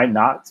 You might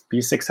not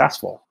be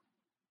successful,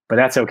 but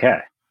that's okay.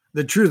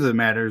 The truth of the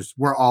matter is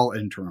we're all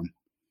interim.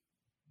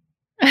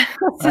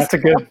 That's a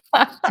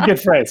good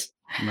phrase.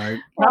 Right.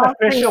 Not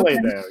officially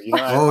though.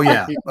 Oh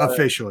yeah,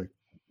 officially.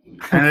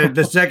 And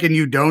the second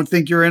you don't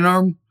think you're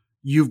interim,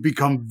 you've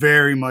become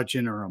very much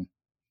interim.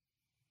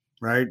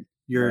 Right?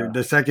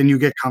 The second you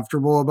get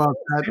comfortable about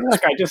that.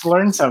 Look, I just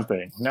learned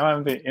something. Now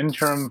I'm the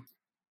interim.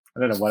 I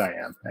don't know what I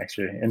am,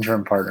 actually.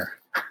 Interim partner.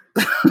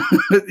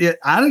 Yeah,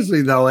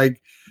 honestly, though,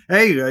 like,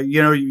 hey,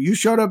 you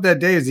showed up that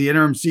day as the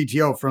interim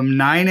CTO from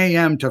 9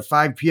 a.m. to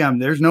 5 p.m.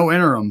 There's no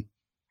interim.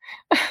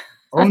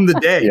 Own the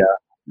day. Yeah.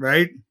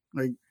 Right?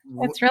 Like,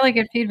 it's really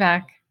good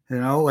feedback.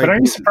 But are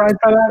you surprised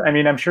by that? I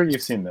mean, I'm sure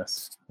you've seen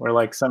this where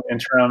like some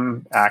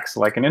interim acts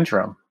like an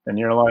interim. And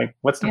you're like,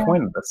 what's the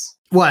point of this?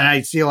 Well, and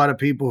I see a lot of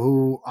people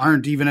who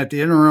aren't even at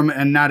the interim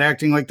and not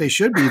acting like they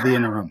should be the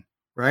interim,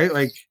 right?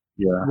 Like,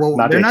 well,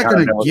 they're not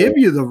going to give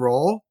you the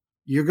role.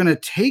 You're going to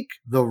take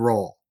the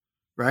role,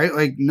 right?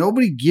 Like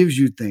nobody gives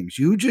you things.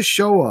 You just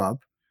show up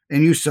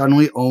and you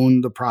suddenly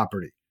own the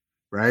property,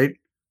 right?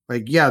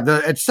 Like, yeah,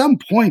 at some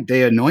point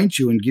they anoint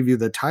you and give you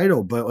the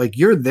title, but like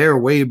you're there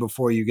way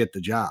before you get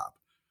the job,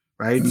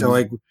 right? Mm-hmm. So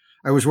like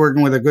I was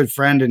working with a good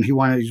friend and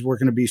he's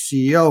working to be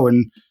CEO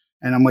and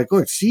I'm like,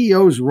 look,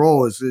 CEO's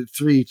role is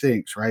 3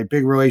 things, right?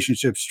 Big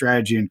relationships,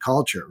 strategy, and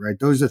culture, right?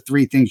 Those are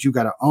 3 things you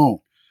got to own.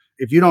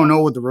 If you don't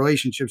know what the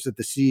relationships that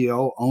the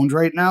CEO owns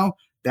right now,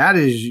 that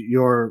is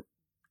your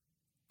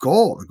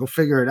goal. Go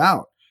figure it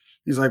out.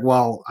 He's like,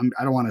 well,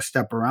 I don't want to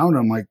step around.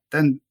 I'm like,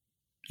 then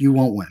you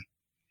won't win,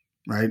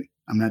 right?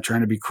 I'm not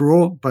trying to be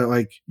cruel, but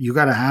like you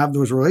got to have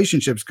those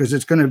relationships because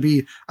it's going to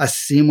be a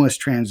seamless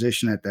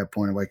transition at that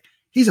point. Like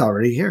he's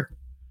already here,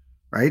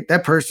 right?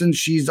 That person,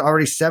 she's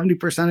already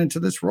 70% into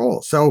this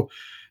role. So,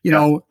 you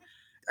know,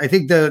 I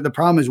think the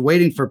problem is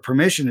waiting for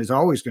permission is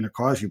always going to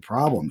cause you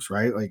problems,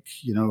 right? Like,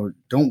 you know,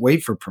 don't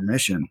wait for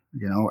permission,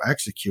 you know,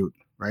 execute,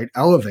 right?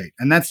 Elevate.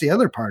 And that's the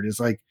other part is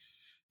like,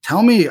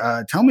 tell me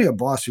a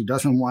boss who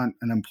doesn't want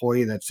an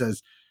employee that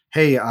says,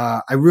 hey,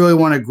 I really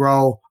want to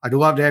grow. I'd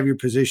love to have your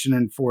position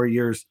in 4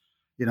 years.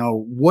 You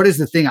know, what is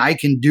the thing I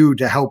can do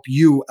to help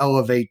you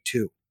elevate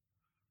too,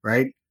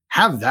 right?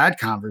 Have that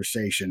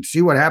conversation.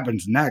 See what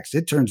happens next.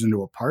 It turns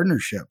into a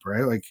partnership,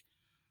 right? Like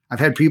I've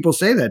had people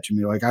say that to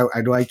me, like,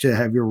 I'd like to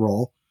have your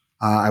role.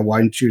 I'd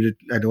like you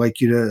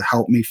to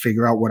help me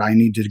figure out what I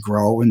need to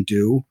grow and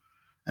do,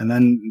 and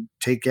then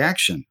take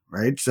action,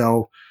 right?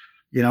 So,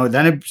 you know,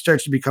 then it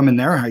starts to become in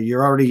their,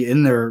 you're already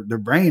in their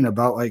brain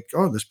about like,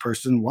 oh, this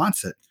person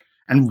wants it,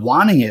 and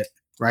wanting it,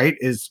 right,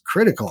 is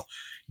critical.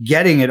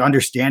 Getting it,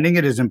 understanding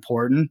it is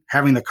important.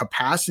 Having the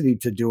capacity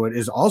to do it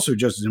is also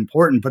just as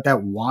important, but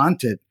that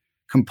want it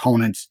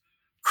component's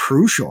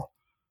crucial,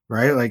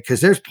 right? Like,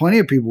 cause there's plenty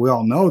of people we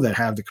all know that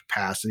have the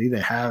capacity,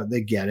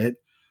 they get it,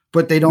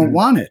 but they don't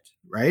want it.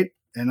 Right.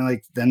 And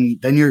like, then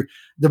you're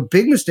the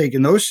big mistake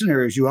in those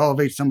scenarios, you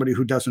elevate somebody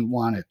who doesn't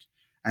want it.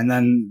 And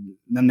then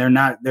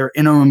they're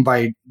interim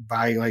by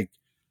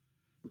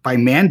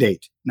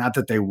mandate, not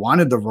that they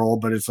wanted the role,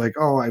 but it's like,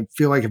 oh, I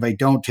feel like if I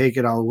don't take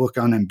it, I'll look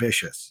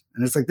unambitious.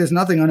 And it's like, there's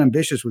nothing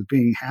unambitious with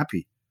being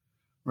happy,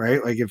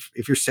 right? Like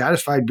if you're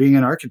satisfied being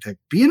an architect,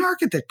 be an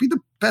architect, be the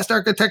best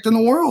architect in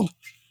the world,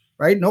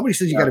 right? Nobody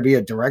says you got to be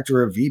a director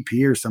or a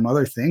VP or some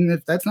other thing.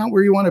 If that's not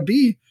where you want to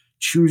be,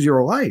 choose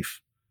your life,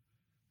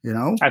 you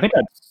know? I think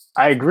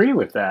I agree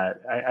with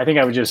that. I think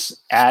I would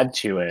just add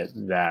to it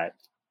that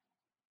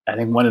I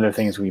think one of the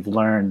things we've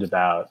learned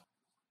about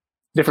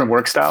different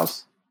work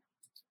styles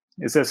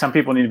is that some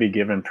people need to be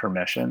given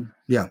permission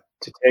to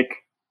take,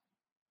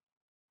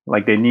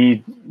 like they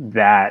need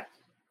that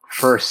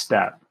first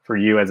step for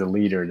you as a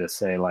leader to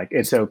say like,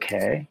 it's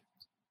okay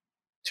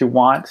to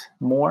want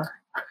more.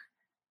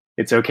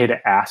 It's okay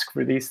to ask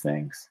for these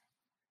things.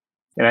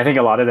 And I think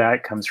a lot of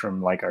that comes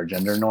from like our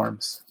gender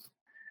norms.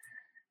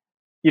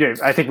 You know,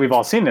 I think we've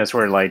all seen this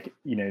where like,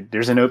 you know,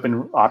 there's an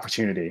open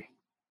opportunity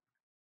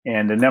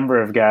and a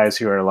number of guys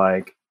who are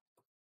like,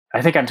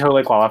 I think I'm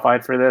totally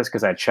qualified for this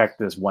because I checked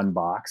this one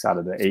box out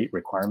of the 8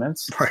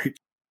 requirements. Right.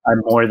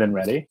 I'm more than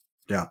ready.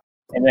 Yeah.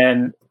 And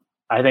then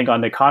I think on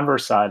the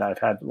converse side, I've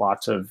had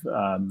lots of,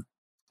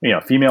 you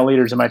know, female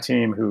leaders in my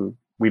team who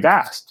we've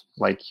asked,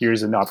 like,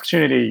 here's an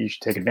opportunity. You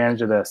should take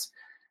advantage of this.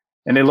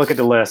 And they look at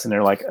the list and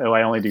they're like, oh,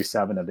 I only do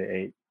 7 of the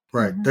 8.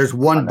 Right. There's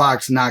one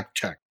box not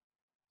checked.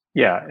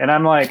 Yeah. And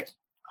I'm like,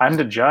 I'm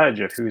the judge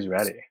of who's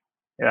ready.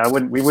 Yeah,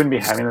 we wouldn't be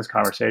having this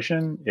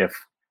conversation if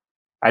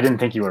I didn't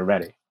think you were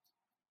ready.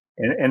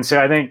 And so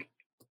I think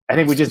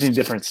we just need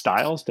different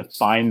styles to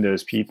find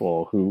those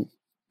people who,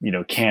 you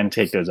know, can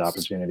take those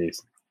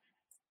opportunities.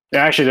 It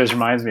actually just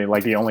reminds me of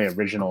like the only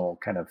original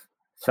kind of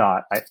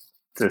thought,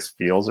 this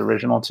feels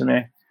original to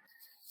me,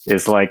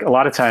 is like a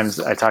lot of times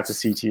I talk to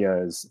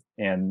CTOs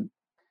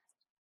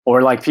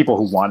or like people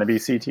who want to be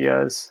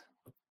CTOs.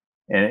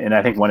 And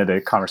I think one of the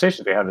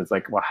conversations we have is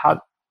like, well, how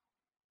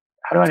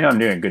do I know I'm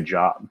doing a good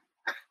job?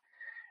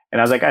 And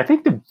I was like, I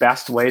think the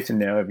best way to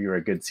know if you're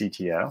a good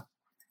CTO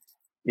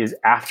is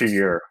after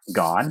you're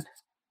gone,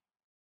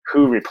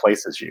 who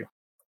replaces you?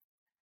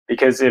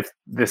 Because if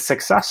your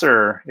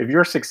successor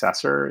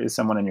is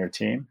someone in your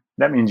team,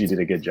 that means you did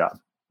a good job.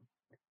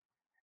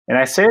 And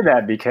I say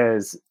that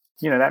because,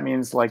 you know, that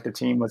means like the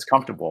team was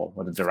comfortable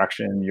with the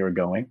direction you're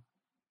going.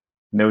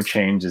 No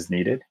change is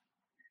needed.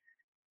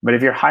 But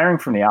if you're hiring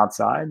from the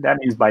outside, that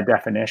means by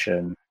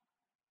definition,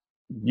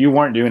 you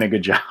weren't doing a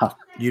good job.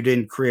 You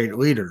didn't create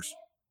leaders.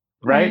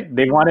 Right?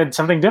 They wanted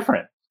something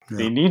different. Yeah.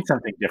 They need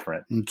something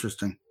different.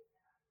 Interesting.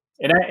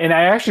 And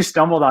I actually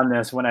stumbled on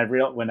this when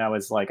I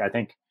was like, I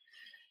think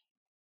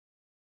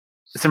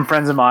some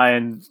friends of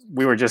mine,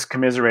 we were just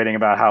commiserating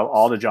about how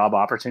all the job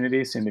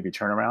opportunities seem to be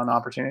turnaround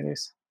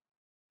opportunities.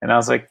 And I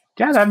was like,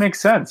 yeah, that makes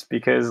sense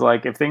because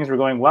like if things were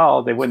going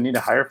well, they wouldn't need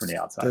to hire from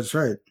the outside. That's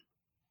right.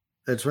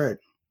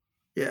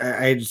 Yeah,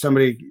 I had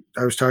somebody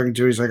I was talking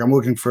to. He's like, I'm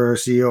looking for a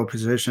CEO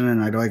position,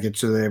 and I'd like it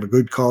so they have a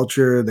good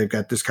culture. They've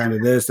got this kind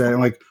of this, that. I'm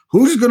like,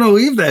 who's going to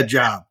leave that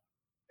job?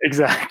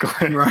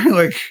 Exactly. Right.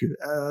 Like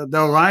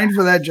the line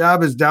for that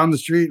job is down the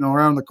street and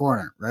around the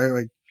corner. Right.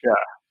 Like, yeah,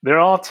 they're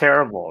all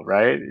terrible.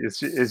 Right.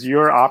 It's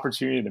your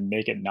opportunity to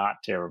make it not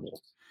terrible.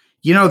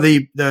 You know,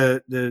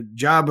 the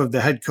job of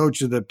the head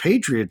coach of the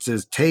Patriots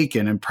is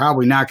taken and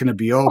probably not going to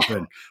be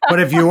open.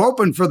 But if you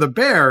open for the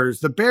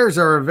Bears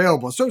are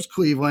available. So is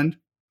Cleveland.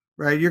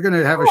 Right, you're going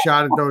to have a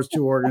shot at those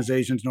 2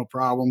 organizations, no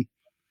problem.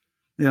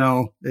 You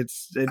know,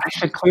 it's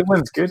actually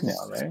Cleveland's good now,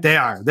 right? They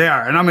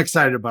are, and I'm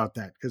excited about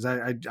that because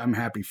I'm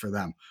happy for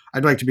them.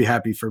 I'd like to be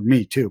happy for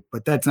me too,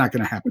 but that's not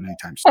going to happen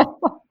anytime soon.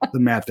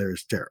 The math there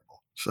is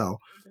terrible. So,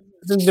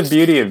 this is the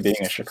beauty of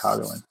being a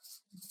Chicagoan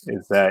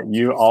is that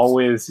you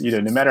always, you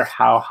know, no matter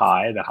how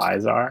high the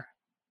highs are,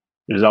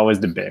 there's always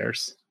the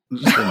Bears.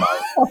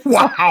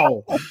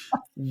 Wow.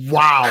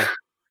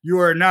 You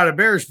are not a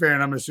Bears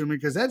fan, I'm assuming,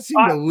 because that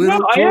seemed a little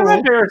no, I am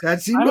a Bears.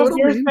 That seemed I'm a little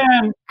Bears mean.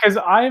 fan because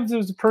I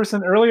was a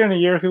person earlier in the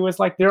year who was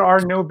like, there are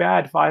no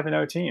bad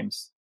 5-0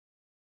 teams.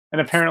 And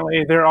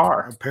apparently there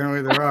are.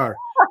 Apparently there are.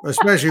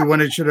 Especially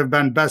when it should have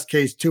been best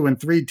case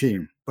 2-3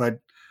 team. But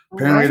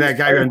apparently that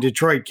guy in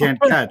Detroit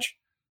can't catch.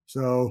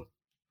 So,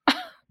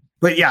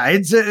 but yeah,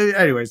 it's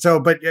anyway. So,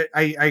 but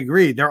I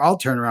agree. They're all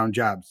turnaround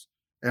jobs.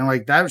 And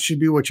like that should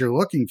be what you're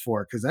looking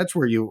for because that's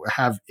where you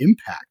have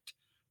impact,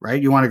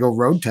 right? You want to go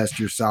road test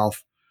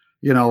yourself,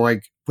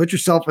 like put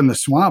yourself in the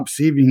swamp,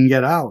 see if you can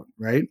get out,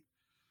 right?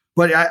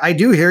 But I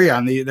do hear you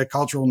on the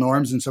cultural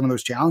norms and some of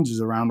those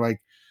challenges around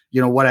like,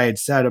 what I had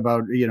said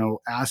about,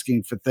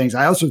 asking for things.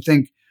 I also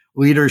think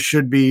leaders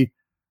should be,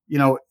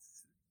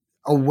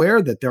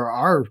 aware that there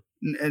are,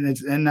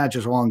 and not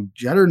just along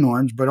gender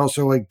norms, but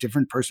also like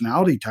different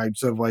personality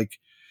types of like,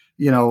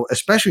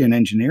 especially in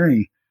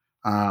engineering,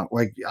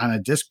 like on a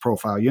disc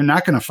profile, you're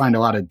not going to find a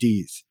lot of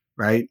D's,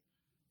 right?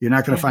 You're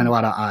not going to find a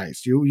lot of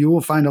I's. You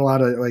will find a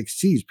lot of like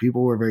C's.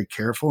 People who are very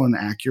careful and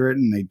accurate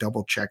and they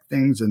double check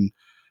things and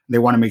they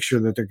want to make sure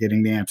that they're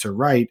getting the answer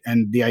right.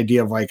 And the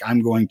idea of like,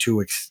 I'm going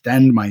to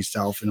extend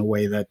myself in a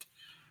way that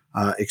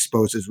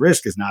exposes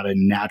risk is not a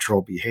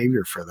natural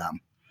behavior for them.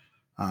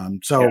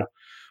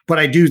 But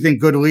I do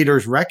think good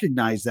leaders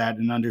recognize that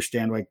and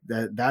understand like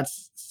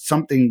that's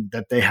something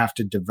that they have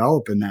to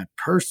develop in that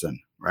person,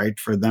 right?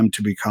 For them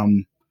to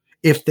become,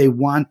 if they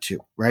want to,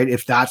 right?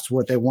 If that's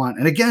what they want.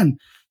 And again,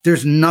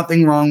 there's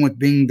nothing wrong with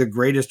being the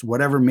greatest,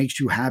 whatever makes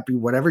you happy,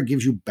 whatever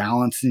gives you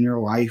balance in your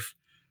life,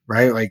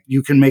 right? Like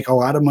you can make a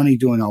lot of money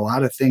doing a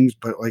lot of things,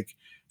 but like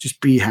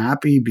just be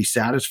happy, be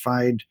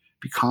satisfied,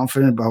 be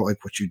confident about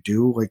like what you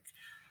do. Like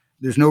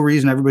there's no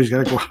reason everybody's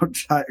got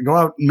to go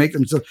out and make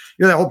themselves,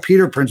 that whole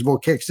Peter principle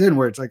kicks in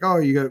where it's like, oh,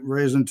 you get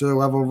risen to the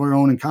level of your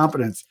own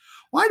incompetence.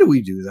 Why do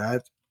we do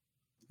that?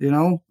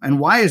 And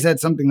why is that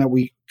something that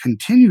we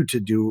continue to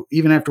do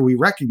even after we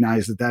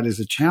recognize that that is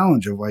a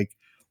challenge of like,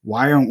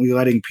 why aren't we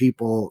letting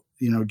people,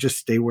 just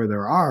stay where they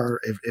are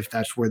if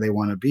that's where they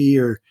want to be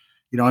or,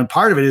 and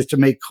part of it is to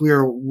make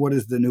clear what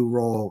does the new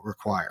role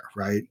require,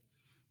 right?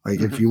 Like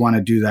if you want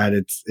to do that,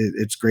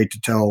 it's great to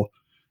tell,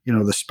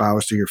 the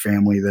spouse or your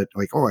family that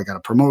like, oh, I got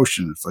a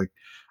promotion. It's like,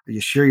 are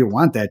you sure you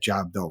want that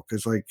job though?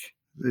 Because like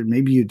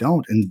maybe you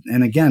don't.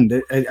 And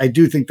again, I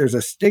do think there's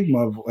a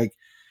stigma of like,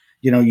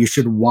 you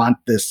should want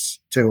this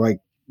to like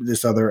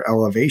this other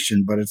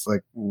elevation, but it's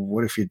like,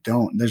 what if you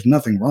don't? There's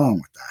nothing wrong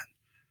with that,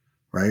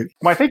 right?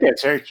 Well, I think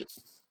that's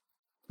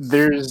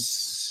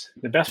there's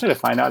the best way to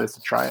find out is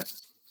to try it.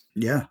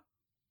 Yeah,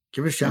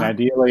 give it a shot.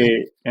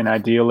 And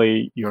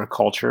ideally, your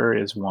culture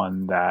is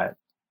one that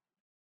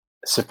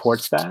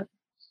supports that.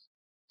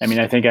 I mean,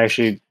 I think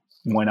actually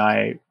when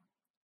I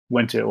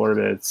went to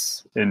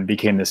Orbitz and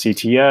became the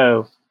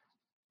CTO,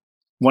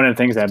 one of the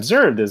things I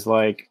observed is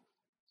like,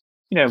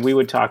 we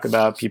would talk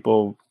about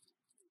people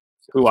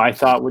who I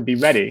thought would be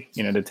ready,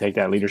 to take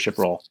that leadership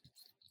role.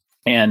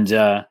 And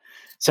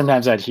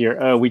sometimes I'd hear,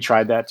 oh, we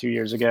tried that 2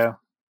 years ago.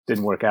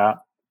 Didn't work out.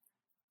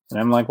 And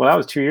I'm like, well, that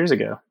was 2 years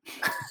ago.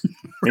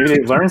 Maybe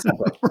they've learned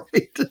something.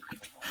 Right.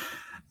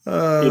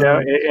 And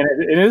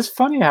it is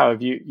funny how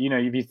if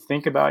you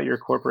think about your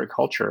corporate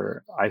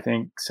culture, I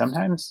think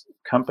sometimes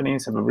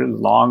companies have a really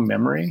long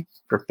memory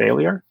for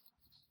failure.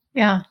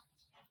 Yeah.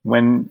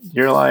 When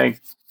you're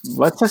like,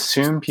 let's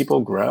assume people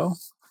grow.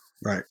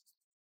 Right.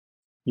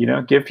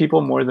 Give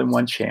people more than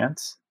one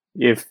chance.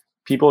 If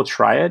people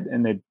try it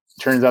and it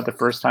turns out the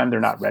first time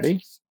they're not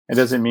ready, it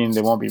doesn't mean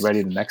they won't be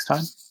ready the next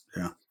time.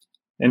 Yeah.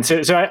 And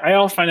so I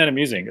all find that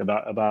amusing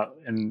about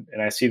and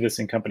I see this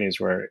in companies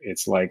where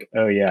it's like,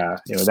 oh yeah,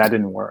 that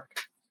didn't work.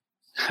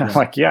 Yeah. I'm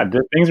like, yeah,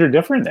 things are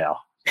different now.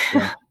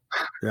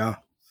 Yeah.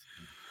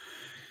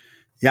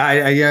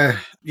 I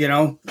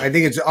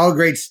think it's all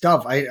great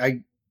stuff.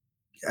 I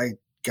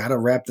gotta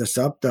wrap this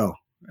up though.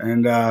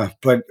 And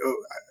but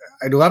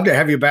I'd love to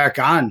have you back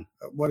on.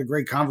 What a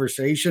great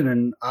conversation.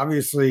 And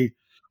obviously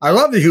I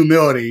love the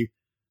humility.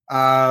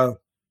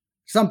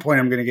 Some point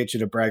I'm going to get you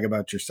to brag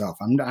about yourself.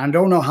 I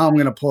don't know how I'm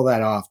going to pull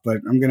that off,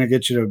 but I'm going to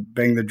get you to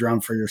bang the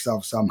drum for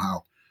yourself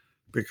somehow,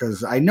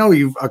 because I know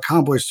you've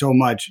accomplished so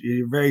much.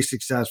 You're very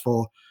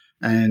successful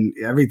and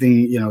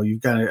everything,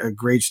 you've got a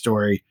great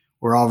story.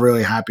 We're all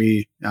really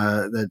happy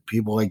that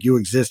people like you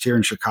exist here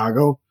in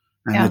Chicago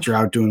and that you're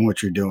out doing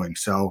what you're doing.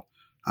 So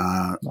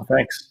well,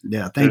 thanks.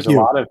 Yeah. There's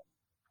you. A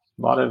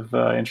lot of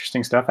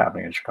interesting stuff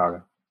happening in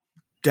Chicago.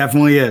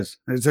 Definitely is.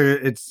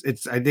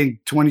 It's I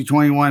think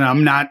 2021,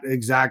 I'm not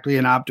exactly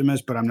an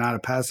optimist, but I'm not a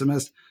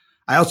pessimist.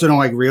 I also don't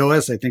like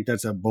realists. I think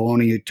that's a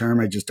baloney term.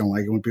 I just don't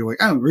like it when people are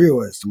like, I'm a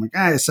realist. I'm like,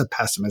 it's a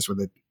pessimist with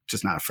it.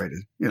 Just not afraid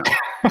to,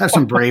 have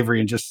some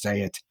bravery and just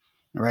say it.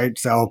 All right.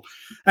 So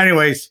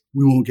anyways,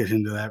 we won't get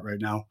into that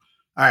right now.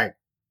 All right.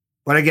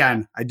 But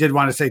again, I did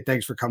want to say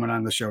thanks for coming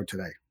on the show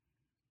today.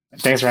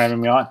 Thanks for having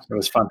me on. It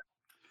was fun.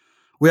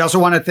 We also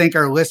want to thank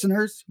our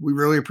listeners. We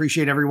really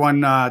appreciate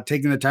everyone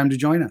taking the time to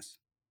join us.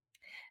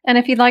 And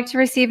if you'd like to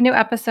receive new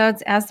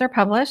episodes as they're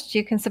published,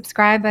 you can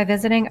subscribe by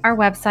visiting our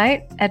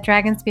website at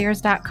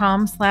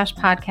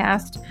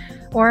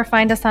dragonspears.com/podcast, or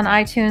find us on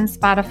iTunes,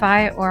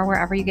 Spotify, or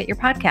wherever you get your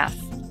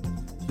podcasts.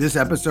 This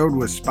episode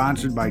was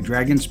sponsored by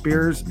Dragon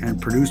Spears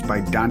and produced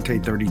by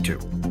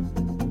Dante32.